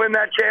pack to win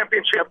that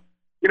championship,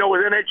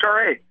 with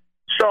NHRA.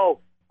 So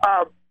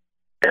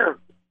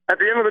at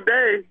the end of the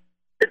day,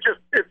 it's just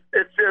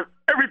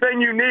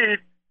everything you need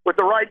with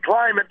the right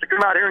climate to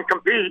come out here and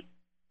compete.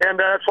 And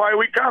that's why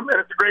we come, and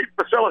it's a great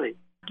facility.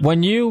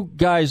 When you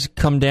guys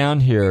come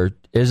down here,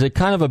 is it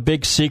kind of a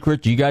big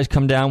secret? Do you guys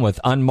come down with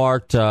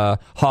unmarked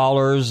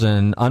haulers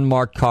and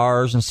unmarked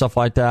cars and stuff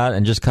like that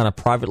and just kind of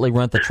privately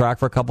rent the track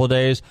for a couple of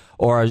days?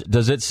 Or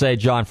does it say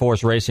John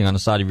Force Racing on the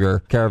side of your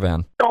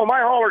caravan? No,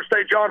 my haulers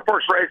say John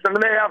Force Racing.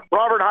 And they have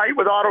Robert Height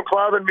with Auto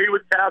Club and me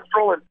with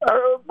Castrol. And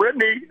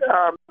Brittany,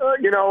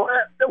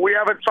 we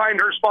haven't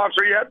signed her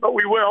sponsor yet, but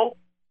we will.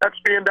 That's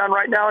being done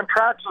right now in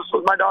Traxxas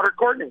with my daughter,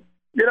 Courtney.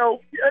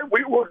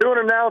 We'll do an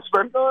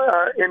announcement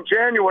in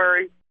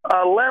January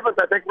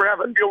 11th. I think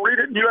you'll read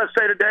it in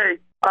USA Today,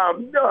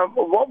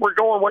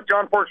 what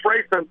John Force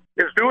Racing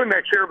is doing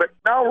next year. But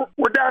now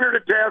we're down here to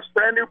test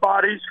brand new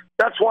bodies.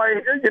 That's why,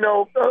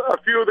 a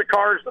few of the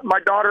cars, my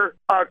daughter,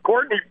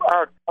 Courtney,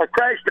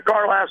 crashed the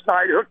car last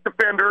night, hooked the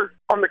fender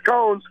on the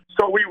cones.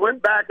 So we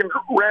went back and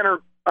ran her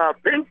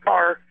pink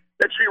car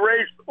that she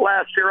raced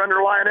last year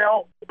under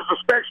Lionel. It was a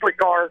specialty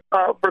car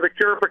for the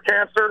cure for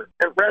cancer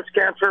and breast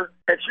cancer.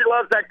 And she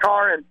loves that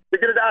car. And to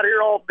get it out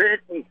here all pink,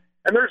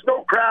 and there's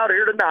no crowd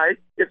here tonight.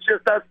 It's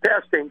just us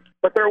testing.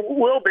 But there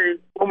will be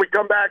when we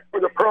come back for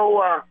the pro,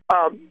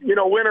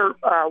 winter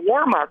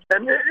warm-up.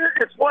 And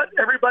it's what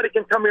everybody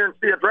can come here and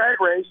see a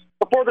drag race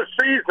before the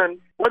season,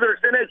 whether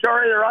it's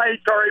NHRA or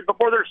IHRA,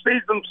 before their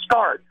season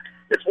starts.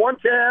 It's one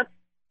chance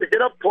to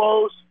get up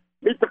close,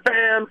 meet the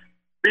fans,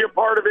 be a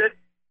part of it.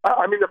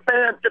 The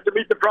fans get to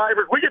meet the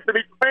drivers. We get to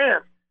meet the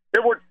fans.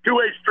 It was a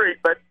two-way street,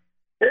 but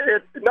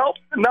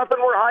nothing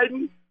we're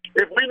hiding.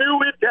 If we knew,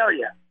 we'd tell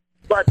you.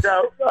 But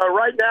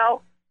right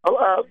now,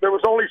 there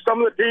was only some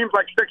of the teams,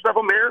 like 6 of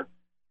them here.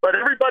 But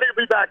everybody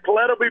will be back.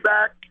 Colette will be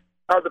back.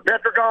 The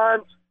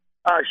Petrogons,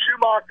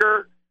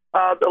 Schumacher,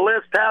 the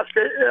list,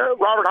 Tasca,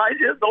 Robert Height.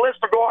 The list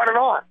will go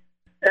on.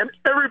 And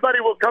everybody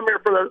will come here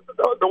for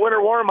the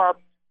winter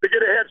warm-up to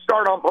get a head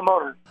start on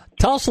Pomona.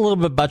 Tell us a little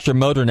bit about your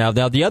motor now.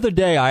 Now, the other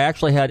day, I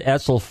actually had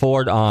Edsel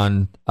Ford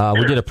on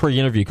we did a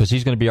pre-interview because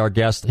he's going to be our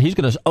guest. He's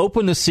going to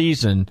open the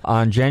season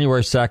on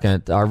January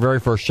 2nd, our very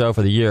first show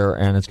for the year,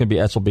 and it's going to be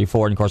Edsel B.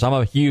 Ford. And, of course, I'm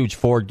a huge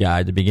Ford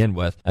guy to begin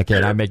with. Okay,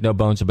 and I make no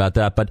bones about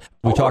that. But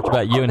we talked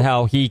about you and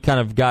how he kind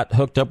of got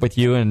hooked up with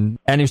you, and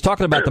he was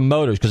talking about the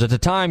motors because at the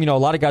time, a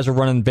lot of guys were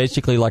running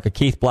basically like a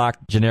Keith Black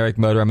generic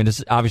motor. I mean,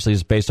 this obviously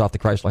is based off the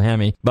Chrysler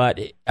Hemi, but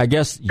I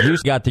guess you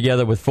got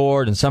together with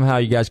Ford, and somehow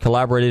you guys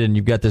collaborated, and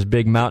you've got this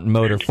big mountain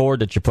motor Ford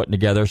that you're putting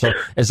together. So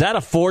is that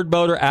a Ford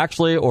motor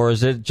actually, or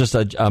is it just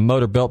a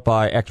motor built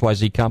by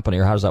XYZ company,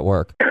 or how does that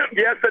work?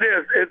 Yes, it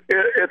is.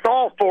 It's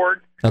all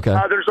Ford. Okay.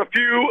 There's a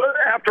few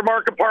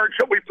aftermarket parts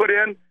that we put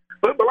in,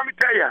 but let me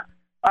tell you,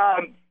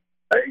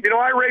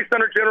 I raced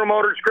under General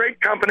Motors, great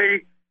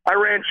company. I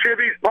ran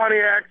Chevys,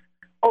 Pontiacs,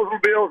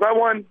 Oldsmobiles. I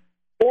won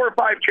 4 or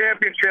 5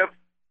 championships,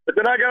 but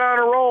then I got on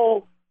a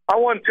roll. I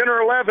won 10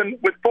 or 11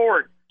 with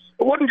Ford.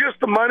 It wasn't just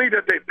the money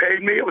that they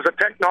paid me; it was the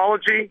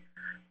technology.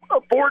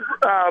 Ford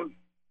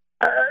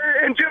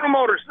and General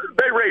Motors,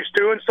 they race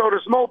too, and so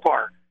does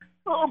Mopar.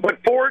 But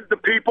Ford, the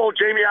people,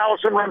 Jamie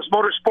Allison runs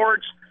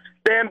Motorsports.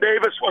 Dan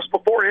Davis was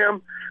before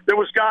him. There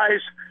was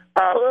guys,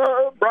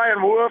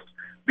 Brian Wolf.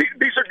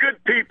 These are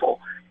good people,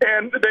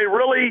 and they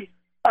really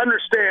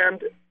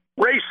understand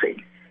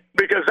racing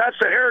because that's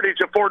the heritage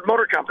of Ford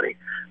Motor Company.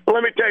 But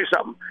let me tell you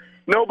something.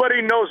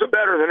 Nobody knows it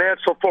better than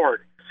Edsel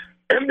Ford.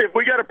 And if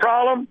we got a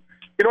problem,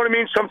 you know what I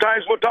mean?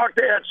 Sometimes we'll talk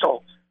to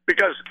Edsel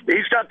because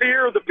he's got the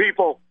ear of the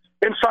people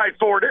inside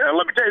Ford. And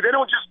let me tell you, they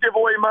don't just give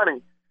away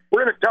money.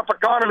 We're in a tough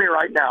economy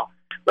right now.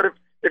 But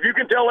if you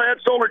can tell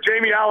Edsel or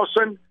Jamie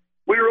Allison,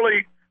 we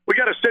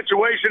got a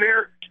situation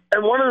here.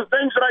 And one of the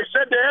things that I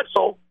said to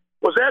Edsel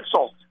was,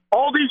 Edsel,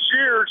 all these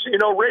years,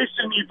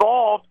 racing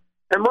evolved,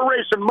 and we're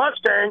racing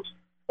Mustangs.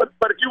 But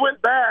if you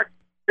went back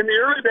in the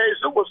early days,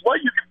 it was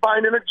what you could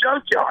find in a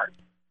junkyard.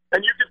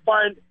 And you could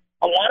find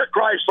a lot of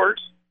Chryslers,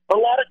 a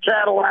lot of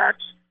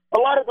Cadillacs, a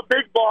lot of the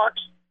big blocks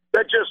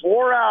that just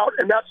wore out,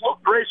 and that's what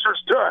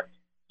racers took.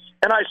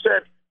 And I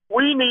said,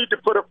 we need to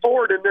put a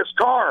Ford in this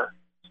car.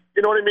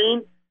 You know what I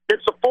mean?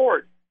 It's a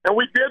Ford. And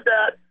we did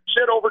that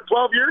over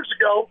 12 years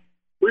ago.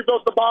 We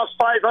built the Boss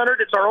 500.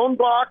 It's our own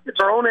block. It's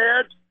our own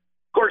heads.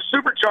 Of course,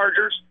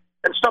 superchargers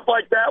and stuff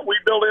like that we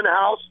build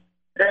in-house.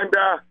 And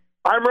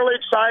I'm really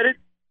excited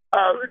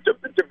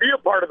to be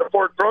a part of the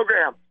Ford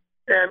program.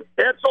 And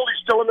Edsel,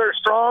 he's still in there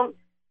strong,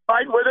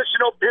 fighting with us.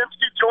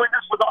 Penske joined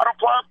us with Auto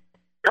Club,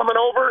 coming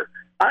over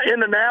in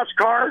the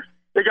NASCAR.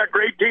 They got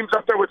great teams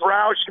up there with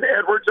Roush and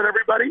Edwards and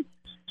everybody.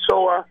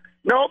 So,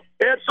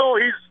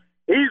 Edsel,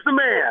 he's the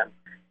man.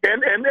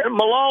 And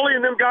Mullally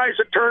and them guys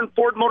that turned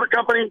Ford Motor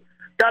Company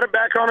got it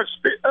back on its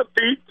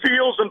feet,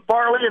 Fields and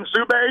Farley and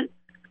Zube,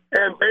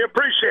 and they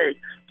appreciate.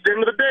 At the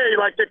end of the day,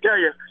 like they tell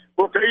you,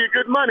 we'll pay you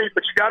good money,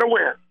 but you got to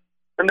win.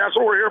 And that's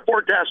what we're here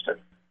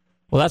forecasting.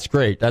 Well, that's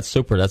great. That's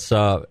super. That's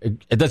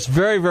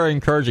very, very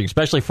encouraging,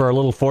 especially for a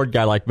little Ford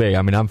guy like me.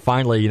 I mean, I'm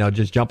finally,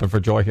 just jumping for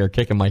joy here,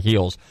 kicking my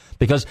heels.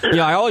 Because,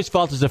 I always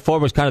felt as if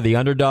Ford was kind of the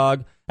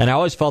underdog, and I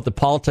always felt that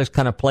politics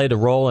kind of played a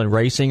role in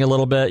racing a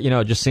little bit.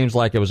 It just seems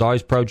like it was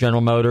always pro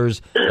General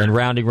Motors and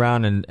rounding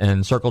round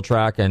and circle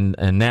track and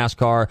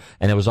NASCAR,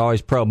 and it was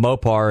always pro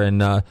Mopar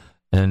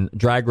and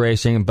drag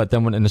racing. But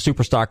then when in the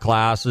super stock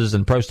classes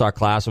and pro stock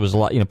class, it was a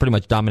lot, pretty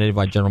much dominated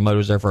by General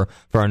Motors there for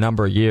a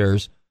number of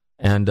years.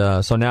 And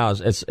so now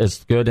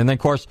it's good. And then, of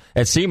course,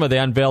 at SEMA, they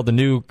unveiled the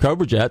new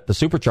Cobra Jet, the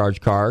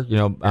supercharged car.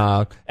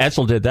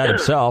 Edsel did that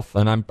himself.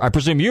 And I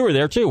presume you were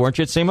there, too, weren't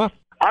you, at SEMA?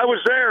 I was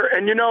there.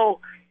 And,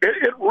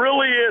 it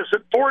really is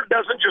that Ford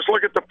doesn't just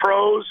look at the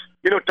pros,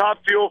 top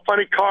fuel,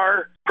 funny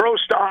car, pro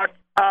stock.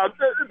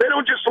 They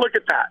don't just look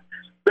at that.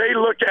 They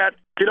look at,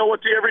 what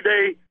the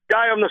everyday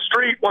guy on the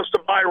street wants to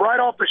buy right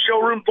off the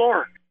showroom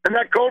floor. And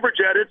that Cobra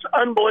Jet, it's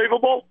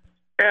unbelievable.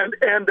 And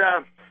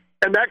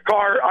that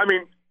car, I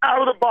mean, out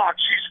of the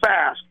box, she's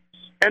fast.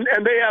 And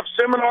they have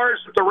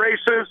seminars at the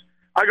races.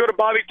 I go to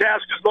Bobby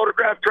Tasca's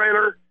Motorcraft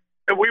trailer,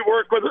 and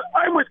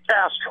I'm with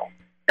Castrol.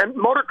 And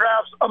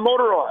Motorcraft's a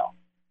motor oil.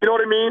 You know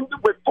what I mean?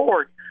 With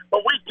Ford.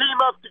 But we team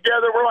up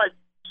together. We're like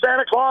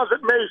Santa Claus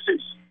at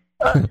Macy's.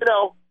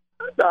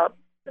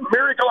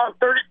 Miracle on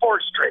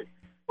 34th Street.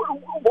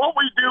 What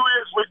we do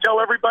is we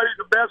tell everybody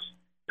the best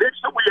pitch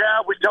that we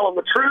have. We tell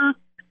them the truth.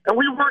 And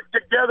we work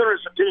together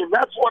as a team.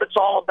 That's what it's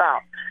all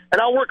about.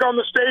 And I'll work on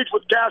the stage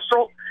with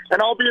Castrol,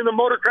 and I'll be in the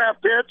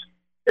Motorcraft pits.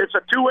 It's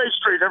a two-way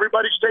street.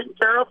 Everybody's taken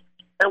care of.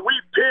 And we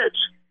pitch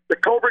the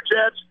Cobra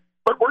Jets.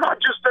 But we're not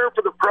just there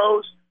for the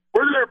pros.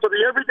 We're there for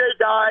the everyday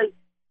guy,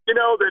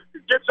 that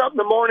gets up in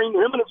the morning,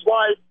 him and his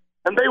wife,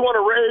 and they want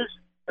to race,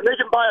 and they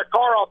can buy a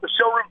car off the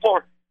showroom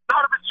floor.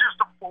 Not if it's just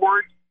a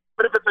Ford,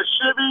 but if it's a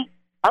Chevy,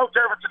 I don't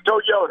care if it's a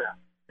Toyota.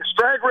 It's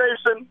drag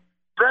racing.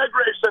 Drag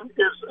racing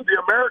is the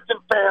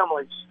American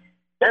families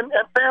and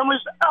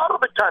families out of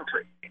the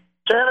country,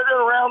 Canada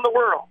and around the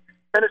world.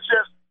 And it's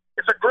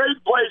a great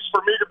place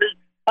for me to be.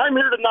 I'm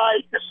here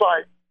tonight. It's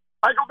like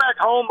I go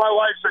back home. My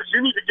wife says,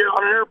 you need to get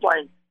on an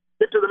airplane,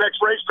 get to the next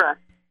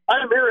racetrack.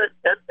 I'm here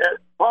at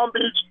Palm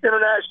Beach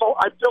International.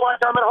 I feel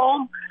like I'm at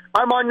home.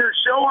 I'm on your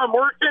show. I'm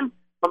working.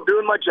 I'm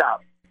doing my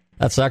job.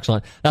 That's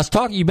excellent. Now,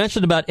 you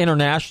mentioned about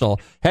international.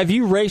 Have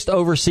you raced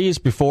overseas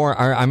before?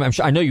 I'm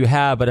sure, I know you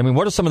have, but I mean,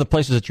 what are some of the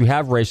places that you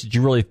have raced that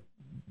you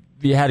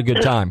had a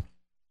good time?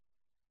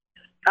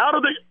 Out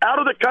of the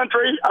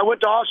country, I went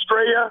to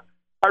Australia.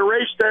 I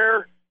raced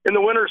there in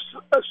the Winter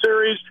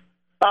Series.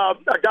 A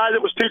guy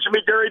that was teaching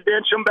me, Gary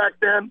Densham, back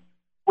then,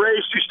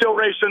 raced. He's still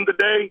racing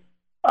today.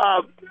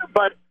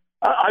 But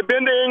I've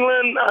been to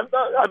England.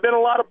 I've been a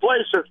lot of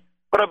places,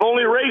 but I've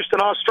only raced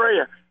in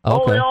Australia. Okay.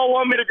 Oh, they all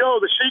want me to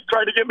go. The Sheik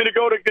tried to get me to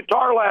go to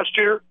Qatar last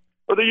year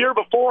or the year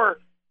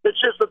before.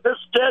 It's just that this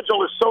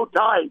schedule is so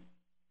tight.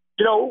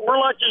 You know, we're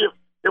lucky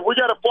if we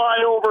got to fly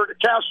over to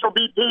Castro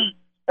BP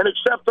and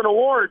accept an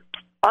award.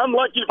 I'm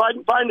lucky if I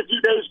can find a few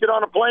days, get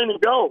on a plane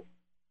and go.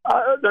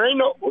 There ain't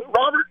no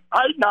Robert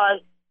Height and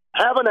I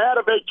haven't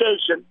had a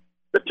vacation.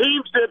 The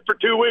teams did for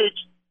 2 weeks,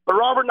 but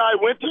Robert and I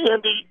went to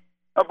Indy.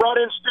 I brought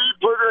in Steve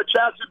Pluter, a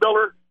chassis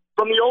builder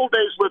from the old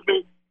days with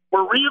me.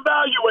 We're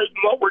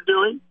reevaluating what we're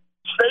doing.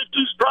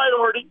 Safety's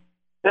priority,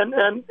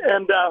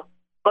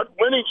 but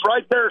winning's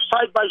right there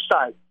side by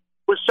side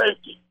with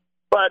safety.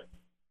 But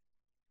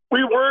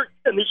we worked,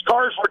 and these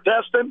cars were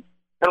testing,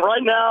 and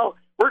right now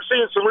we're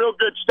seeing some real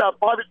good stuff.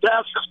 Bobby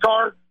Task's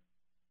car,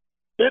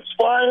 it's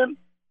flying.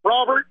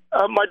 Robert,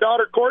 my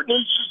daughter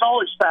Courtney, she's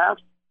always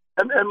fast,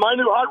 and my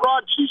new hot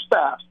rod, she's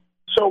fast.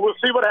 So we'll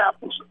see what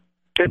happens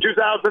in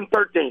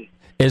 2013.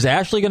 Is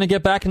Ashley going to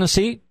get back in the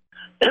seat?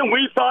 And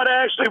we thought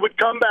Ashley would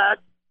come back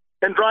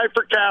and drive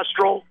for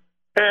Castrol,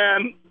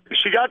 and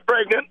she got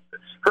pregnant.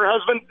 Her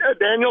husband,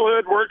 Daniel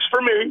Hood, works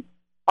for me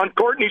on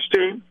Courtney's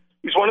team.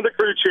 He's one of the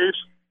crew chiefs.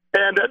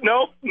 And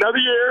nope, another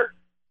year.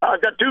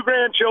 I've got 2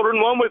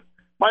 grandchildren, one with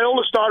my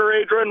oldest daughter,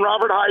 Adrian,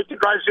 Robert Height, who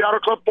drives the Auto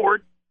Club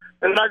Ford.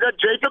 And then I got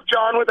Jacob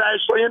John with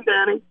Ashley and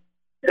Danny.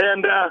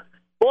 And,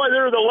 boy,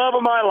 they're the love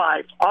of my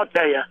life, I'll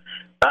tell you.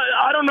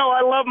 I don't know.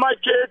 I love my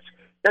kids,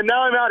 and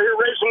now I'm out here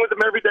racing with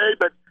them every day,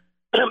 but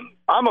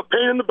I'm a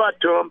pain in the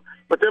butt to them.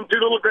 But them 2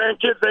 little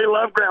grandkids, they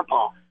love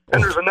Grandpa.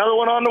 And there's another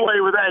one on the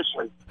way with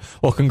Ashley.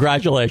 Well,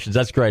 congratulations.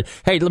 That's great.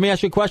 Hey, let me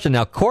ask you a question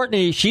now.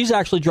 Courtney, she's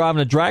actually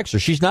driving a dragster.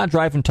 She's not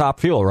driving Top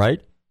Fuel,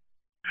 right?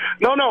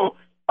 No.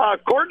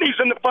 Courtney's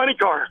in the funny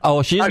car.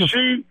 Oh, she's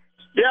she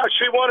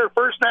won her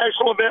first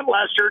national event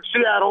last year at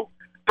Seattle,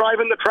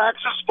 driving the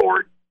Traxxas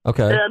Sport.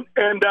 Okay.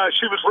 And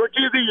she was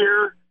Rookie of the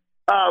Year.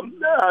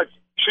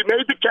 She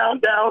made the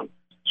countdown.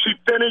 She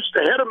finished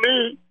ahead of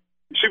me.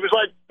 She was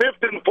like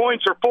 5th in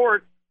points or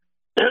 4th.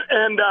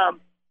 And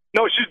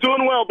no, she's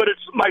doing well, but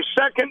it's my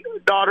second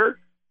daughter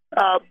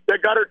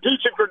that got her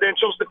teaching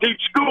credentials to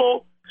teach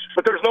school,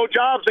 but there's no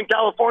jobs in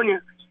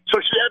California. So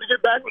she had to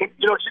get back.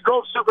 You know, she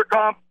drove Super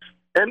Comp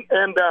and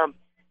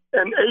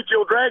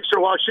A-Fuel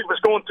dragster while she was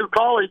going through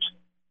college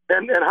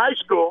and high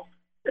school.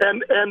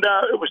 And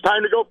it was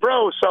time to go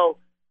pro. So,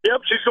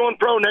 yep, she's going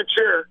pro next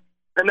year.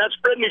 And that's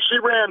Brittany. She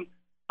ran,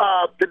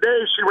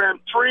 today she ran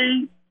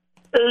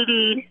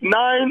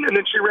 389, and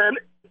then she ran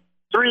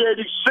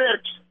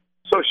 386.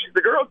 So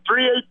the girl,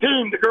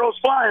 318, the girl's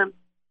flying.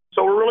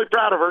 So we're really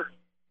proud of her.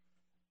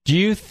 Do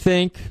you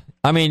think,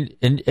 I mean,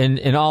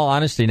 in all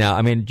honesty now,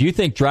 I mean, do you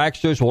think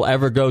dragsters will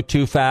ever go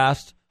too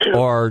fast?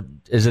 Or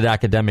is it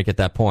academic at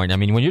that point? I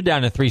mean, when you're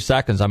down to 3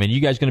 seconds, I mean, you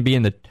guys going to be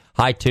in the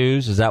high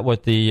 2s? Is that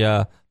what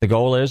the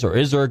goal is? Or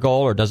is there a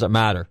goal, or does it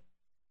matter?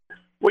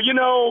 Well, you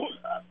know,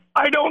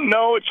 I don't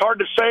know. It's hard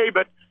to say.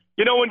 But,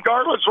 you know, when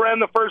Gartless ran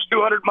the first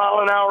 200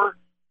 mile an hour,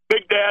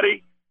 Big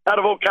Daddy out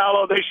of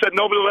Ocala, they said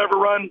nobody will ever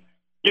run,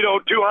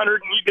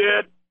 200, and he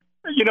did.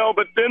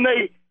 But then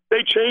they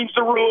changed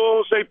the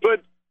rules. They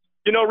put,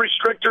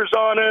 restrictors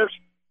on us.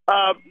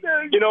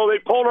 They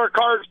pulled our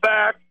cars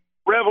back,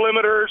 rev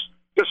limiters,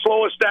 to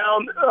slow us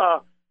down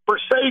for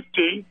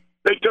safety.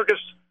 They took us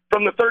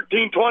from the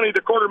 1320,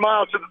 the quarter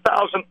mile, to the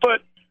 1,000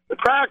 foot. The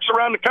tracks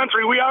around the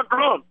country, we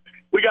outgrew them.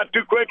 We got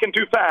too quick and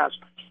too fast.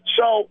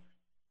 So,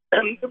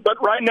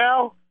 but right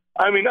now,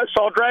 I mean, I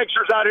saw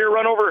dragsters out here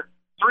run over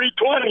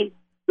 320.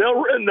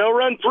 They'll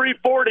run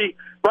 340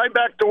 right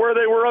back to where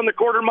they were on the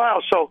quarter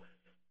mile. So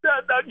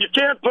you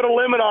can't put a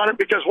limit on it,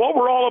 because what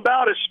we're all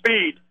about is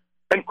speed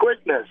and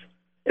quickness.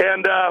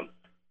 And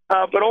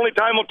but only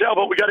time will tell.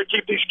 But we got to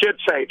keep these kids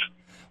safe.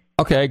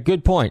 Okay,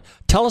 good point.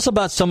 Tell us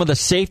about some of the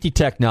safety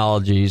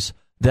technologies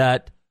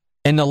that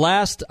in the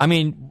last, I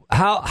mean,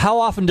 how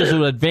often does it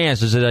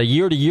advance? Is it a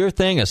year-to-year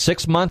thing, a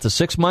 6 month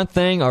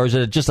thing, or is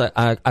it just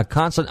a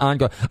constant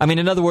ongoing? I mean,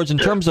 in other words, in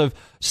terms of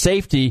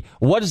safety,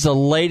 what is the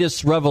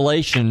latest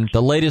revelation,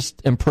 the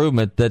latest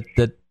improvement that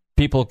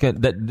people can,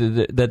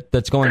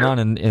 that's going on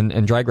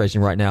in drag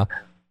racing right now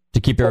to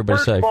keep everybody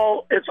safe? First of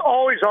all, it's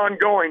always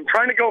ongoing.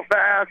 Trying to go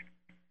fast.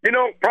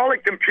 Probably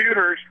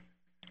computers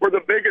were the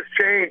biggest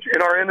change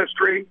in our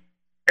industry.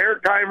 Air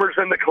timers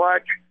in the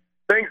clutch,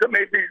 things that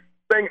made these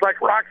things like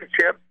rocket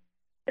ships,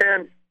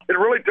 and it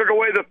really took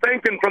away the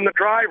thinking from the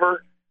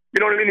driver. You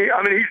know what I mean?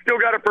 He's still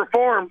got to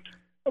perform,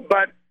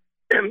 but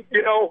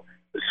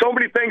so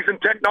many things in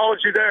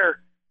technology there.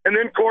 And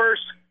then, of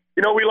course,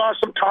 we lost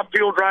some Top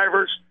Fuel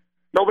drivers.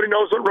 Nobody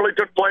knows what really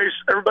took place.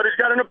 Everybody's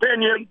got an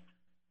opinion,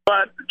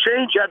 but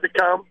change had to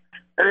come.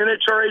 And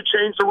NHRA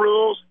changed the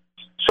rules.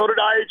 So did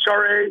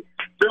IHRA,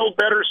 build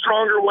better,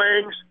 stronger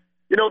wings.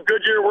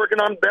 Goodyear working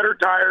on better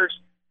tires.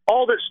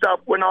 All this stuff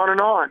went on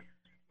and on.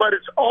 But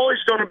it's always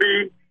going to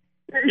be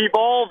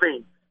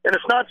evolving. And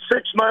it's not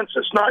 6 months,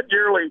 it's not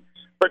yearly.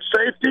 But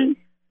safety,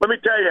 let me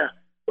tell you,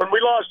 when we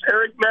lost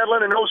Eric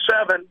Medlin in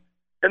 2007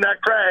 in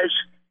that crash,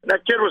 and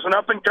that kid was an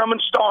up-and-coming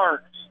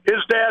star, his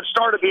dad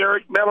started the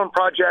Eric Medlin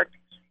Project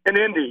in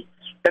Indy.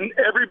 And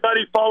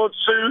everybody followed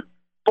suit.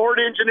 Ford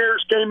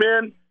engineers came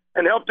in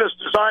and helped us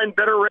design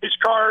better race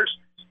cars.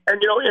 And,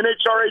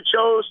 NHRA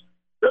chose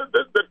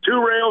the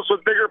 2 rails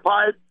with bigger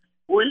pipe.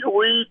 We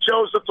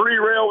chose the 3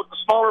 rail with the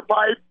smaller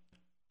pipe.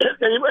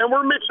 And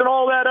we're mixing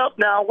all that up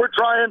now. We're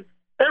trying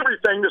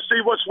everything to see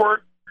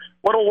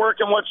what'll work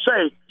and what's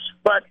safe.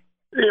 But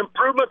the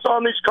improvements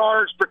on these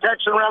cars,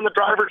 protection around the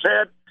driver's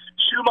head,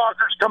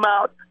 Schumacher's come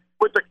out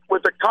with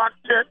the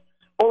cockpit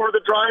over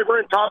the driver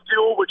and Top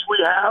Fuel, which we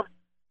have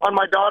on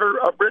my daughter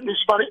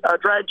Brittany's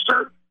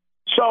dragster.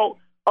 So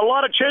a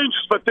lot of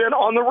changes, but then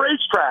on the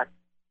racetrack,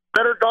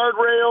 better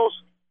guardrails,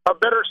 a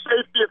better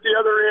safety at the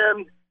other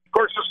end. Of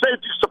course, the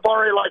safety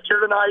safari like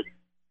here tonight,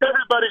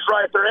 everybody's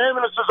right there.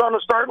 Ambulances on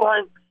the start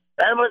line,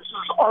 ambulances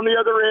on the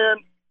other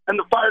end, and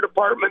the fire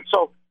department.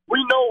 So we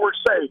know we're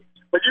safe,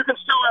 but you can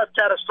still have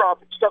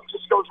catastrophic stuff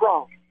just goes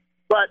wrong.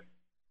 But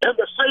and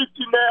the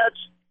safety nets,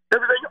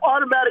 everything,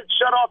 automatic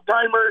shut-off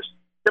timers.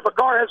 If a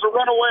car has a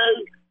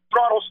runaway,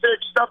 throttle stick,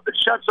 stuff that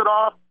shuts it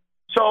off.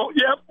 So,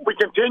 yep, we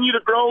continue to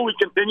grow, we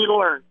continue to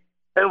learn.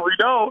 And if we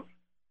don't,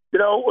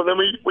 then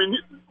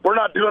we're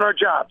not doing our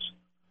jobs.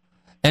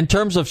 In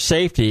terms of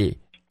safety,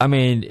 I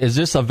mean, is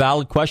this a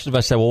valid question if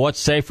I say, well, what's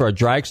safer, a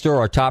dragster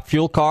or a Top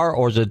Fuel car,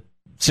 or is it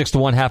 6 to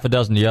 1, half a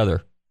dozen the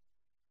other?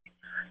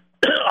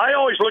 I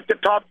always looked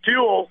at Top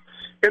Fuel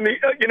in the,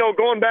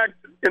 going back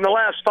in the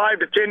last 5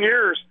 to 10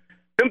 years,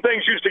 them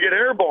things used to get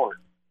airborne,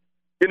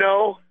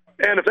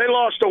 and if they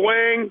lost a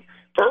wing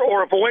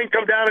or if a wing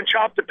come down and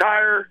chopped the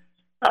tire,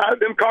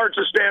 them cars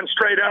just stand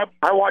straight up.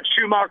 I watched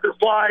Schumacher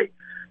fly,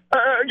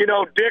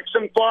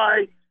 Dixon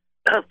fly.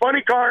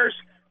 Funny cars,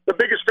 the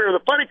biggest fear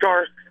of the funny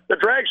car, the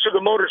dragster,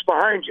 the motor's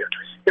behind you.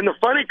 In the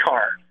funny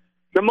car,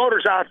 the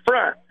motor's out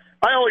front.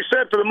 I always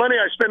said for the money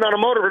I spend on a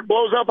motor, if it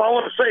blows up, I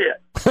want to see it.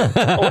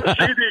 I want to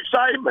see the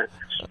excitement.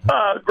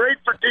 Great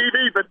for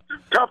TV, but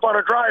tough on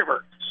a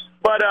driver.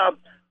 But,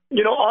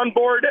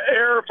 onboard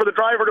air for the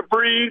driver to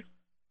breathe,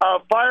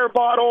 fire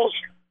bottles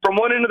from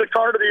one end of the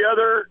car to the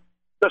other,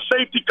 the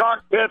safety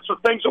cockpits, the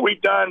things that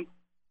we've done.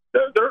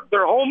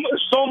 Their home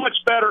is so much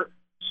better.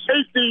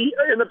 Safety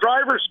in the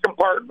driver's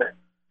compartment.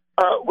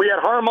 We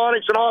had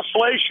harmonics and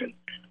oscillation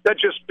that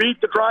just beat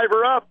the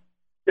driver up,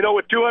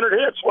 with 200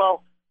 hits.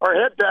 Well, our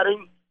head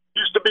batting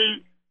used to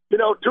be, 2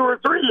 or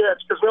 3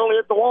 hits because we only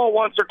hit the wall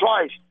once or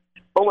twice.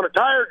 But when a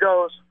tire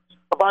goes,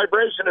 the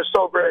vibration is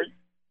so great.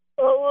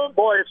 Oh,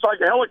 boy, it's like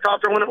a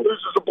helicopter when it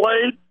loses a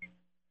blade.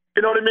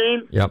 You know what I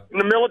mean? Yep. In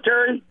the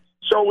military.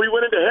 So we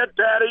went into head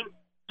padding,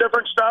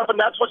 different stuff, and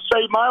that's what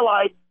saved my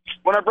life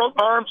when I broke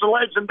my arms and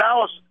legs in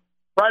Dallas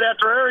right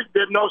after Eric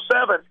did in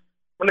 2007.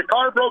 When the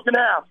car broke in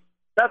half,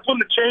 that's when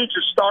the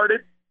changes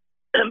started.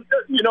 And,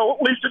 at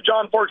least at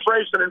John Force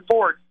Racing and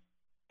Ford.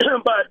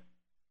 But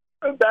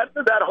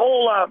that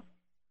whole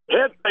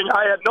head thing,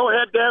 I had no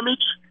head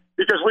damage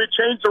because we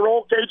changed the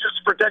roll cages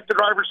to protect the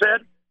driver's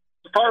head.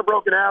 The car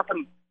broke in half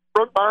and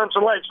broke my arms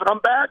and legs. But I'm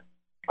back.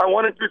 I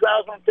won in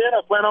 2010.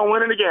 I plan on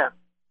winning again.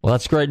 Well,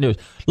 that's great news.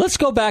 Let's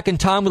go back in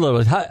time a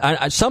little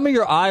bit. Some of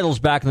your idols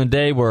back in the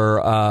day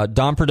were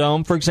Don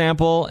Perdome, for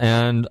example,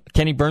 and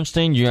Kenny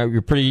Bernstein.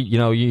 You're pretty,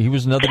 he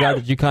was another guy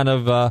that you kind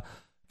of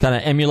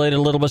emulated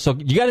a little bit. So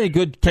you got any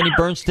good Kenny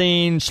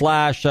Bernstein /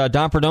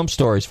 Don Perdome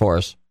stories for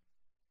us?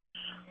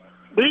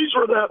 These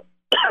were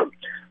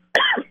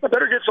I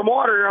better get some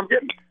water here. I'm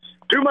getting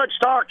too much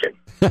talking.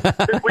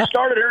 We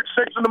started here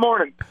at 6 in the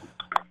morning.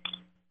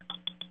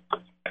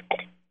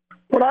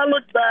 When I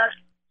look back,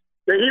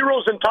 the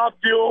heroes in Top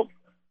Fuel,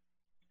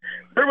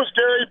 there was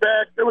Gary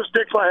Beck, there was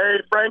Dick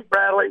LaHaye, Frank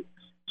Bradley,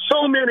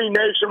 so many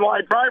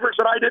nationwide drivers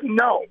that I didn't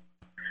know.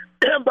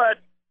 But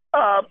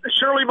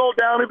Shirley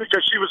Muldowney,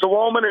 because she was a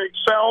woman and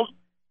excelled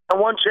and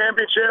won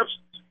championships,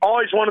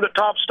 always one of the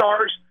top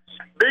stars.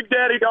 Big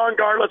Daddy Don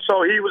Garlits,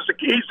 so he's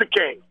the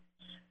king.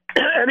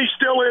 And he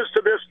still is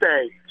to this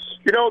day.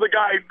 The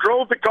guy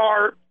drove the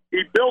car,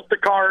 he built the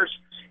cars,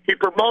 he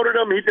promoted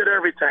them, he did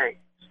everything.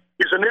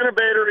 He's an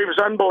innovator, he was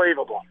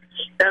unbelievable.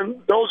 And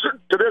those,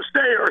 to this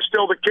day, are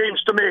still the kings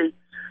to me.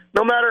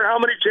 No matter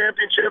how many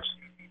championships,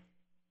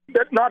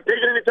 not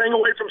taking anything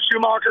away from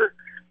Schumacher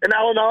and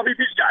Alan Alvey,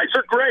 these guys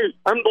are great,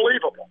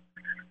 unbelievable.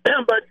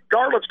 But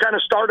Garlits kind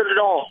of started it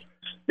all.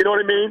 You know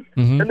what I mean?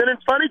 Mm-hmm. And then in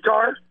Funny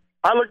Car,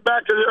 I look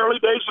back to the early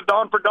days of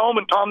Don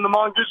Perdome and Tom the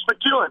Mongoose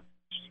McEwen.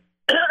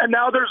 And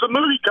now there's a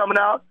movie coming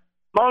out,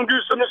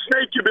 Mongoose and the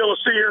Snake, you'll be able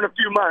to see here in a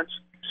few months.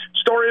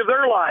 Story of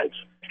their lives.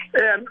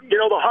 And,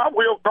 the Hot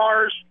Wheel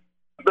cars,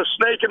 the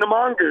Snake and the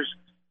Mongoose.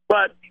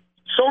 But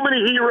so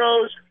many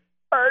heroes,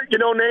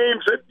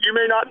 names that you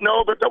may not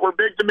know but that were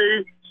big to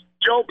me.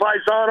 Joe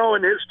Paisano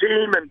and his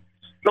team. And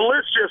the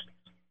list just,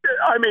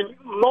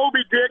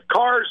 Moby Dick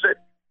cars that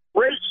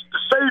race to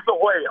save the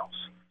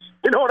whales.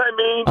 You know what I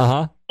mean?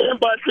 Uh-huh.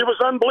 But it was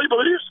unbelievable.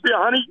 There used to be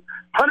 100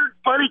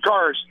 funny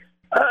cars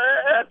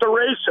at the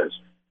races.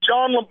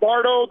 John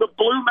Lombardo, the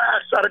Blue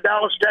Mass out of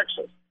Dallas,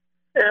 Texas,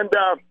 and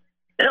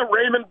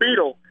Raymond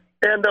Beadle,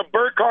 and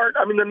Burkhart.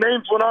 I mean, the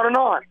names went on and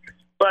on.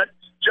 But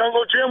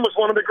Jungle Jim was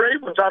one of the great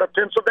ones out of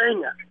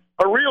Pennsylvania,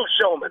 a real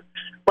showman.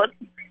 But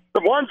the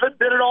ones that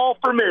did it all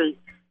for me,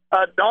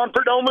 Don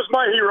Perdome was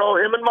my hero,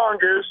 him and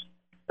Mongoose,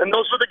 and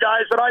those were the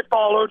guys that I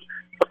followed.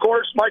 Of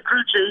course, my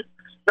crew chief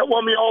that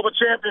won me all the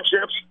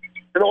championships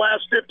in the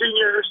last 15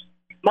 years.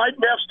 Mike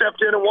Neff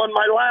stepped in and won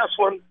my last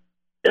one,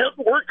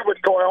 working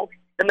with Coyle,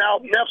 and now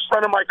Neff's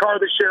running my car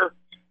this year.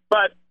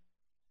 But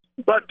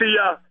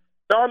the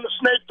Don the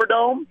Snake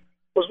Perdome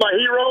was my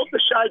hero, the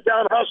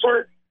Chi-Town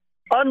Hustler.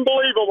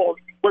 Unbelievable.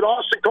 With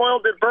Austin Coyle,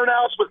 did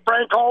burnouts with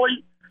Frank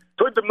Hawley,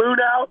 put the moon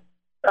out.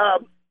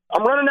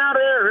 I'm running out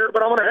of air here,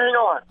 but I'm going to hang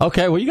on.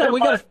 Okay, well, we got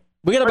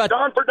about.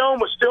 Don Perdome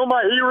was still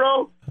my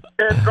hero,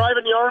 and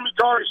driving the Army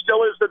car, he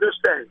still is to this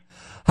day.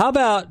 How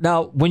about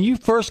now? When you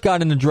first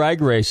got into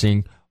drag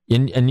racing,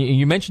 and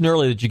you mentioned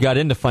earlier that you got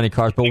into funny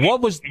cars, but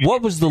what was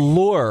the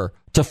lure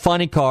to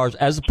funny cars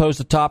as opposed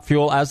to Top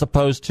Fuel, as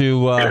opposed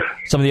to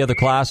some of the other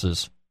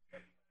classes?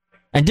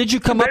 And did you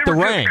come up the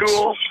ranks?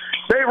 Cool.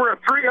 They were a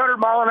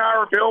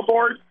 300-mile-an-hour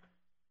billboard.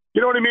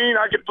 You know what I mean?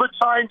 I could put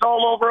signs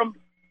all over them.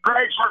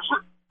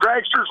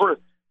 Dragsters were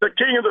the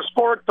king of the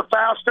sport, the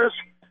fastest.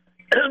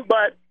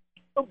 But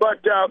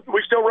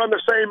we still run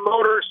the same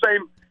motor,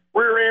 same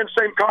rear end,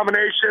 same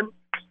combination.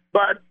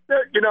 But,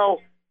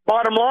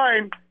 bottom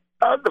line,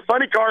 the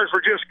funny cars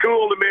were just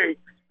cool to me.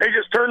 They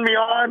just turned me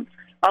on.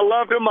 I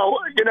loved them.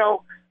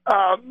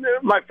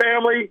 My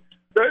family,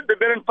 they've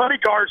been in funny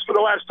cars for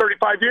the last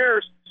 35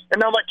 years,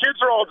 and now my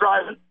kids are all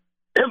driving.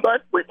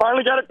 But we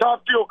finally got a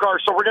Top Fuel car,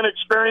 so we're going to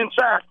experience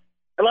that.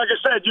 And like I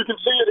said, you can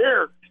see it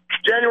here,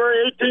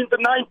 January 18th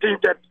and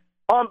 19th at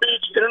Palm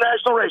Beach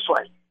International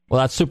Raceway.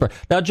 Well, that's super.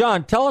 Now,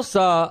 John, tell us,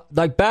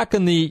 back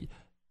when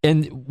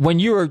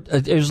you were,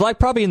 it was like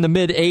probably in the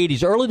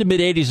mid-'80s, early to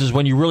mid-'80s is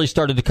when you really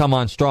started to come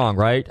on strong,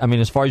 right? I mean,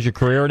 as far as your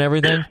career and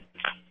everything?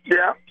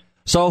 Yeah.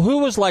 So who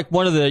was like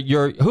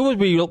who would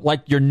be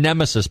like your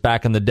nemesis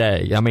back in the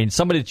day? I mean,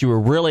 somebody that you were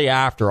really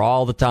after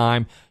all the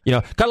time,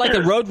 kind of like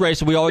the road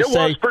race we always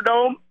say. It was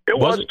Perdome. It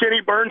was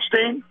Kenny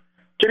Bernstein.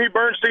 Kenny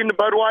Bernstein, the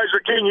Budweiser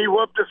King, he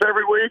whooped us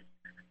every week.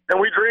 And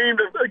we dreamed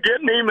of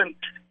getting him. And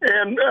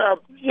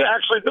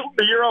actually,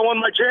 the year I won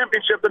my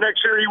championship, the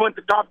next year he went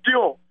to Top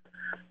Fuel.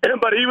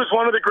 But he was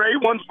one of the great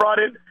ones brought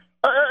in.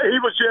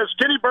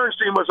 Kenny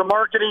Bernstein was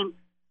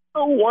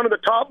one of the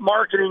top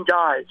marketing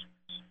guys.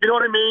 You know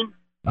what I mean?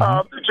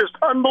 Just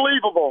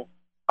unbelievable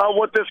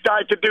what this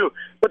guy could do.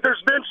 But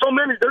there's been so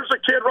many. There's a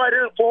kid right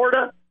here in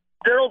Florida,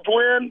 Daryl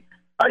Gwynn.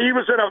 He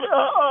was in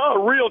a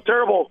real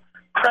terrible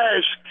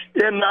crash.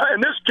 And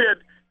this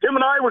kid, him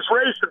and I was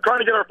racing, trying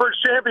to get our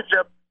first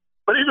championship.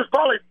 But he was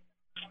probably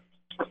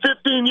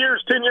 10 years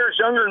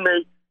younger than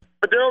me.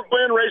 But Daryl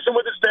Gwynn racing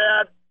with his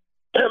dad.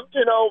 And,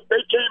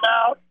 they came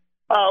out.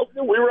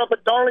 We were up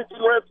at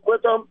Darlington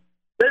with them.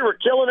 They were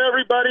killing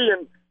everybody.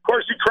 And, of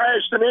course, he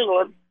crashed in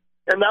England.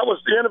 And that was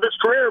the end of his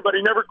career, but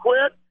he never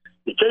quit.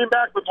 He came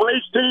back with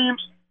race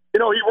teams. He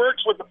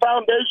works with the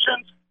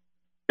foundations,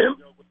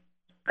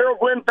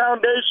 Daryl Gwynn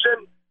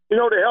Foundation,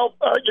 to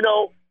help, for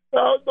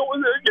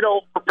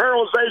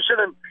paralyzation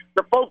and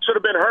the folks that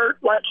have been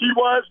hurt like he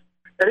was.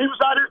 And he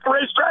was out here at the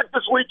racetrack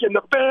this weekend.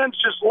 The fans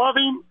just love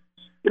him.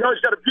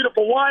 He's got a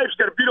beautiful wife. He's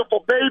got a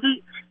beautiful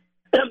baby.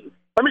 And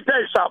let me tell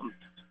you something.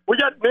 We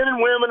got men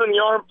and women in the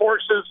armed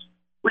forces.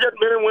 We got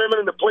men and women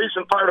in the police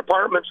and fire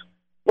departments.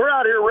 We're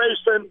out here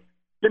racing.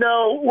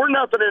 We're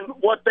nothing in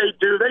what they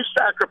do. They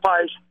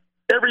sacrifice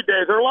every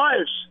day their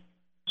lives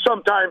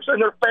sometimes, and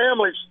their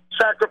families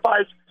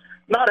sacrifice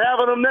not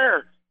having them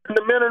there. And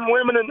the men and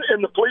women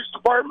in the police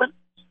department,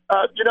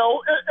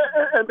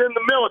 and then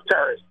the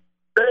military,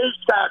 they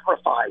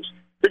sacrifice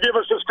to give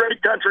us this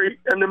great country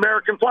and the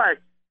American flag.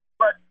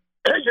 But,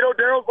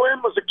 Daryl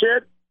Gwynn was a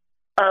kid,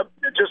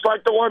 just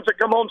like the ones that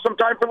come home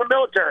sometime from the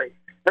military,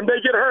 and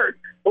they get hurt.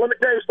 Well, let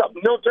me tell you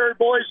something. Military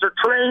boys, they're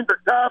trained,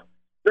 they're tough,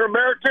 they're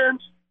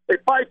Americans. They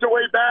fight their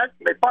way back.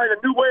 They find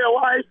a new way of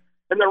life,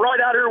 and they're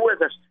right out here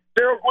with us.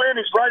 Daryl Gwynn,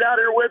 he's right out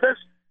here with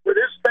us, with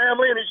his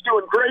family, and he's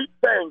doing great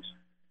things.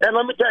 And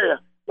let me tell you,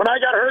 when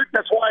I got hurt,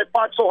 that's why I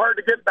fought so hard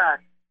to get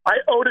back. I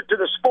owed it to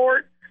the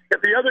sport.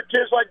 If the other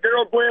kids like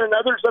Daryl Gwynn and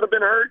others that have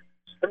been hurt,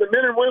 and the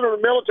men and women in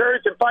the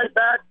military can fight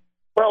back,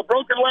 well,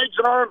 broken legs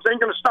and arms ain't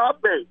going to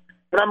stop me.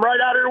 And I'm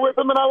right out here with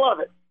them, and I love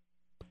it.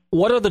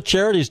 What other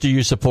charities do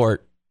you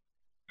support?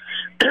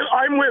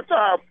 I'm with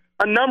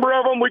a number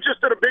of them. We just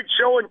did a big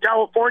show in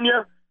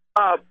California,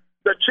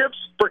 the Chips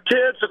for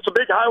Kids. It's a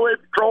big highway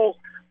patrol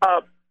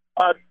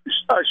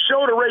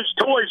show to raise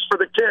toys for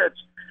the kids.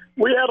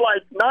 We had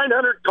like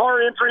 900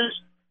 car entries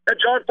at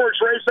John Force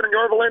Racing in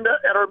Yorba Linda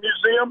at our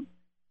museum.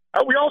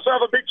 We also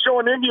have a big show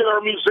in Indy at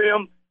our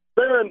museum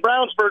there in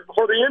Brownsburg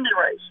for the Indy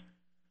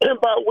race.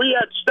 But we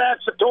had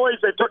stacks of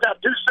toys. They took out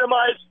 2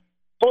 semis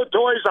full of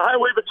toys, the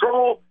highway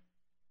patrol.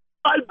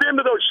 I've been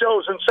to those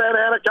shows in Santa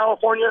Ana,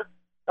 California,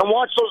 and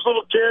watched those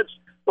little kids,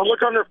 the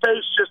look on their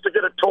face just to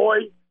get a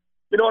toy.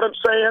 You know what I'm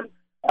saying?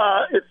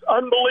 It's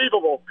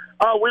unbelievable.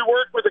 We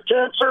work with the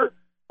cancer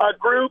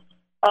group.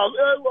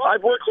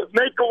 I've worked with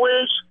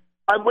Make-A-Wish.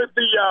 I'm with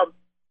the,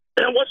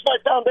 and what's my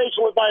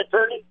foundation with my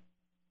attorney?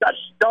 That's,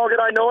 dog it,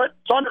 I know it.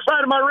 It's on the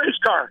side of my race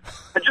car.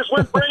 I just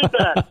went brain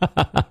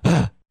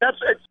dead.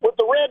 It's with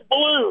the red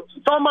balloons.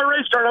 It's on my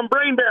race car, and I'm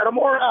brain dead. I'm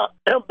more out.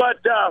 But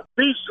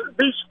these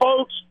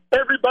folks,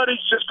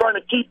 everybody's just trying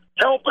to keep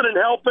helping and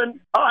helping.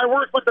 I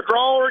work with the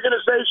Draw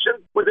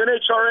organization, with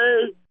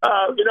NHRA,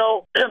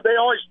 and they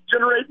always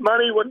generate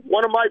money. When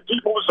one of my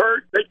people was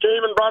hurt, they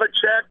came and brought a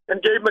check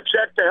and gave him a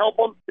check to help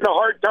him in a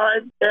hard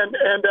time. And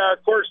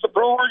of course, the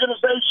Pro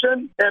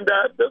organization, and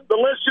the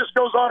list just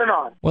goes on and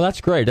on. Well, that's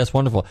great. That's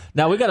wonderful.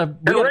 Now,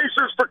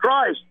 Racers for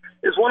Christ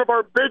is one of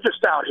our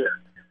biggest out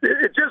here.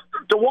 It's just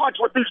to watch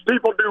what these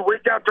people do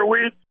week after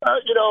week.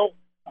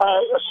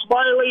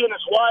 Smiley and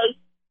his wife,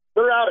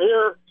 they're out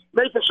here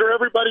making sure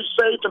everybody's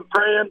safe and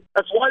praying.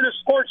 That's why this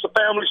sport's a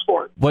family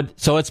sport.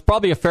 So it's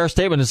probably a fair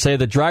statement to say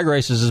that drag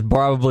races is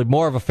probably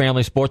more of a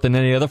family sport than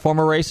any other form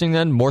of racing,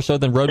 then, more so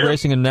than road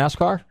racing and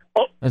NASCAR?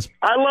 Oh,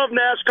 I love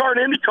NASCAR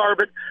and IndyCar,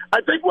 but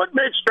I think what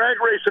makes drag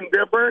racing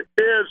different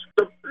is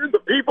the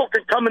people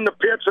can come in the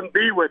pits and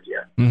be with you.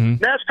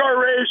 Mm-hmm. NASCAR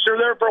race, you're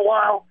there for a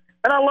while,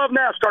 and I love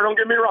NASCAR, don't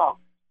get me wrong.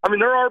 I mean,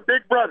 they're our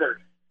big brother,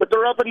 but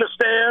they're up in the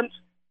stands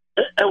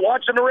and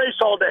watching the race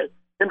all day.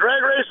 In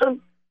drag racing,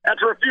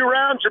 after a few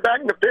rounds, you're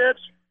back in the pits,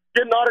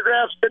 getting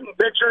autographs, getting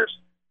pictures,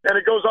 and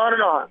it goes on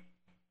and on.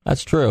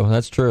 That's true.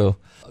 That's true.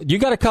 You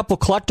got a couple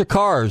collector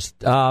cars.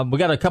 We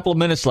got a couple of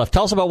minutes left.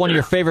 Tell us about one of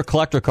your favorite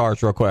collector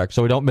cars real quick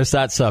so we don't miss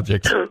that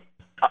subject.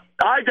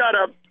 I got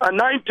a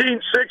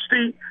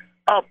 1960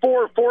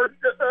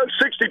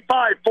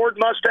 65 Ford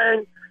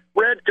Mustang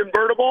red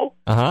convertible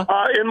in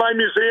my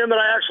museum that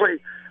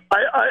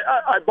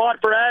I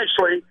bought for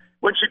Ashley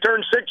when she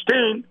turned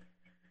 16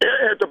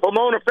 at the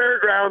Pomona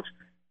Fairgrounds,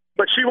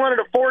 but she wanted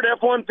a Ford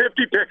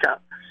F-150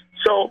 pickup.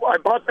 So I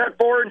bought that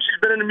for her, and she's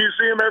been in the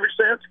museum ever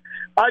since.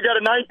 I got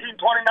a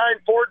 1929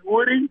 Ford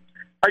Woody.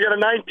 I got a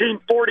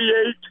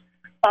 1948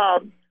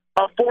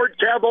 a Ford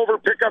cab-over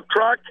pickup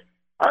truck.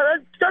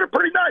 It's got a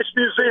pretty nice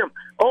museum.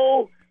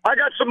 Oh, I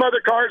got some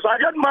other cars. I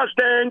got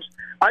Mustangs.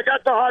 I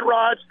got the hot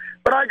rods,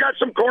 but I got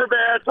some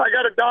Corvettes. I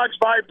got a Dodge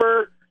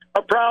Viper,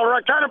 a Prowler.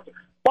 I kind of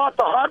bought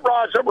the hot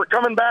rods that were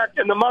coming back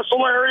in the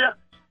muscle area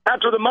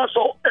after the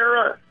muscle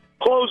era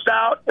closed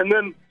out, and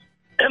then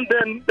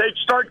they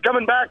started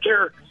coming back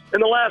here in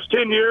the last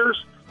 10 years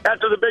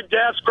after the big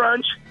gas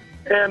crunch.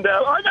 And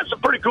I got some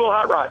pretty cool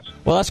hot rods.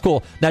 Well, that's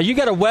cool. Now, you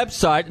got a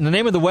website, and the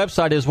name of the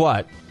website is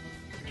what?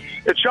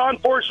 It's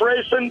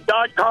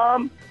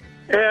SeanForceRacing.com.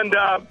 And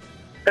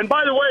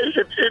by the way,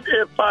 if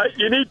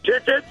you need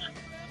tickets,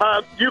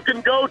 you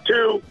can go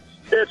to,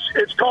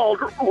 it's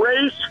called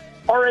Race,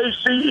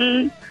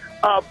 R-A-C-E,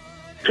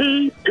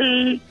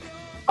 P-P-I-R.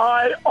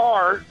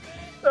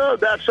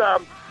 That's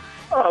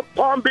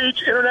Palm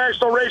Beach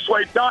International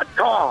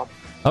Raceway.com.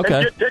 Okay.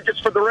 And get tickets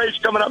for the race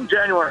coming up in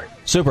January.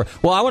 Super.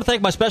 Well, I want to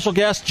thank my special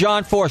guest,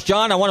 John Force.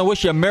 John, I want to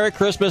wish you a Merry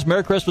Christmas.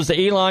 Merry Christmas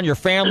to Elon, your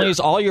families,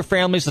 all your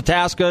families, the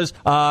Tascas.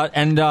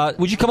 And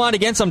would you come on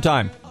again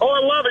sometime? Oh,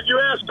 I love it. You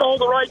asked all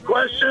the right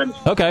questions.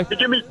 Okay. You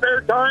give me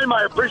fair time.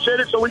 I appreciate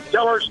it, so we can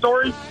tell our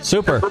story.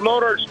 Super. And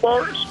promote our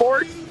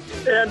sport.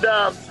 And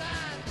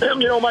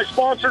my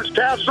sponsors,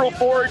 Castrol,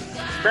 Ford,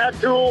 Mac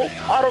Tool,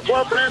 Auto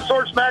Club, Brand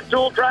Source, Mac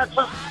Tool,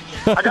 Traxxas.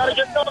 I got to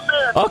get those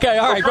in. Okay,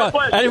 all right. God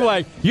bless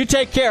anyway, you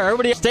take care.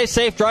 Everybody stay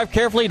safe, drive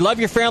carefully, love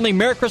your family.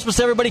 Merry Christmas,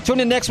 everybody. Tune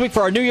in next week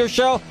for our New Year's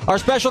show. Our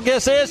special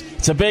guest is,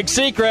 it's a big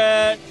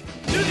secret.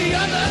 To the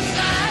other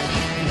side.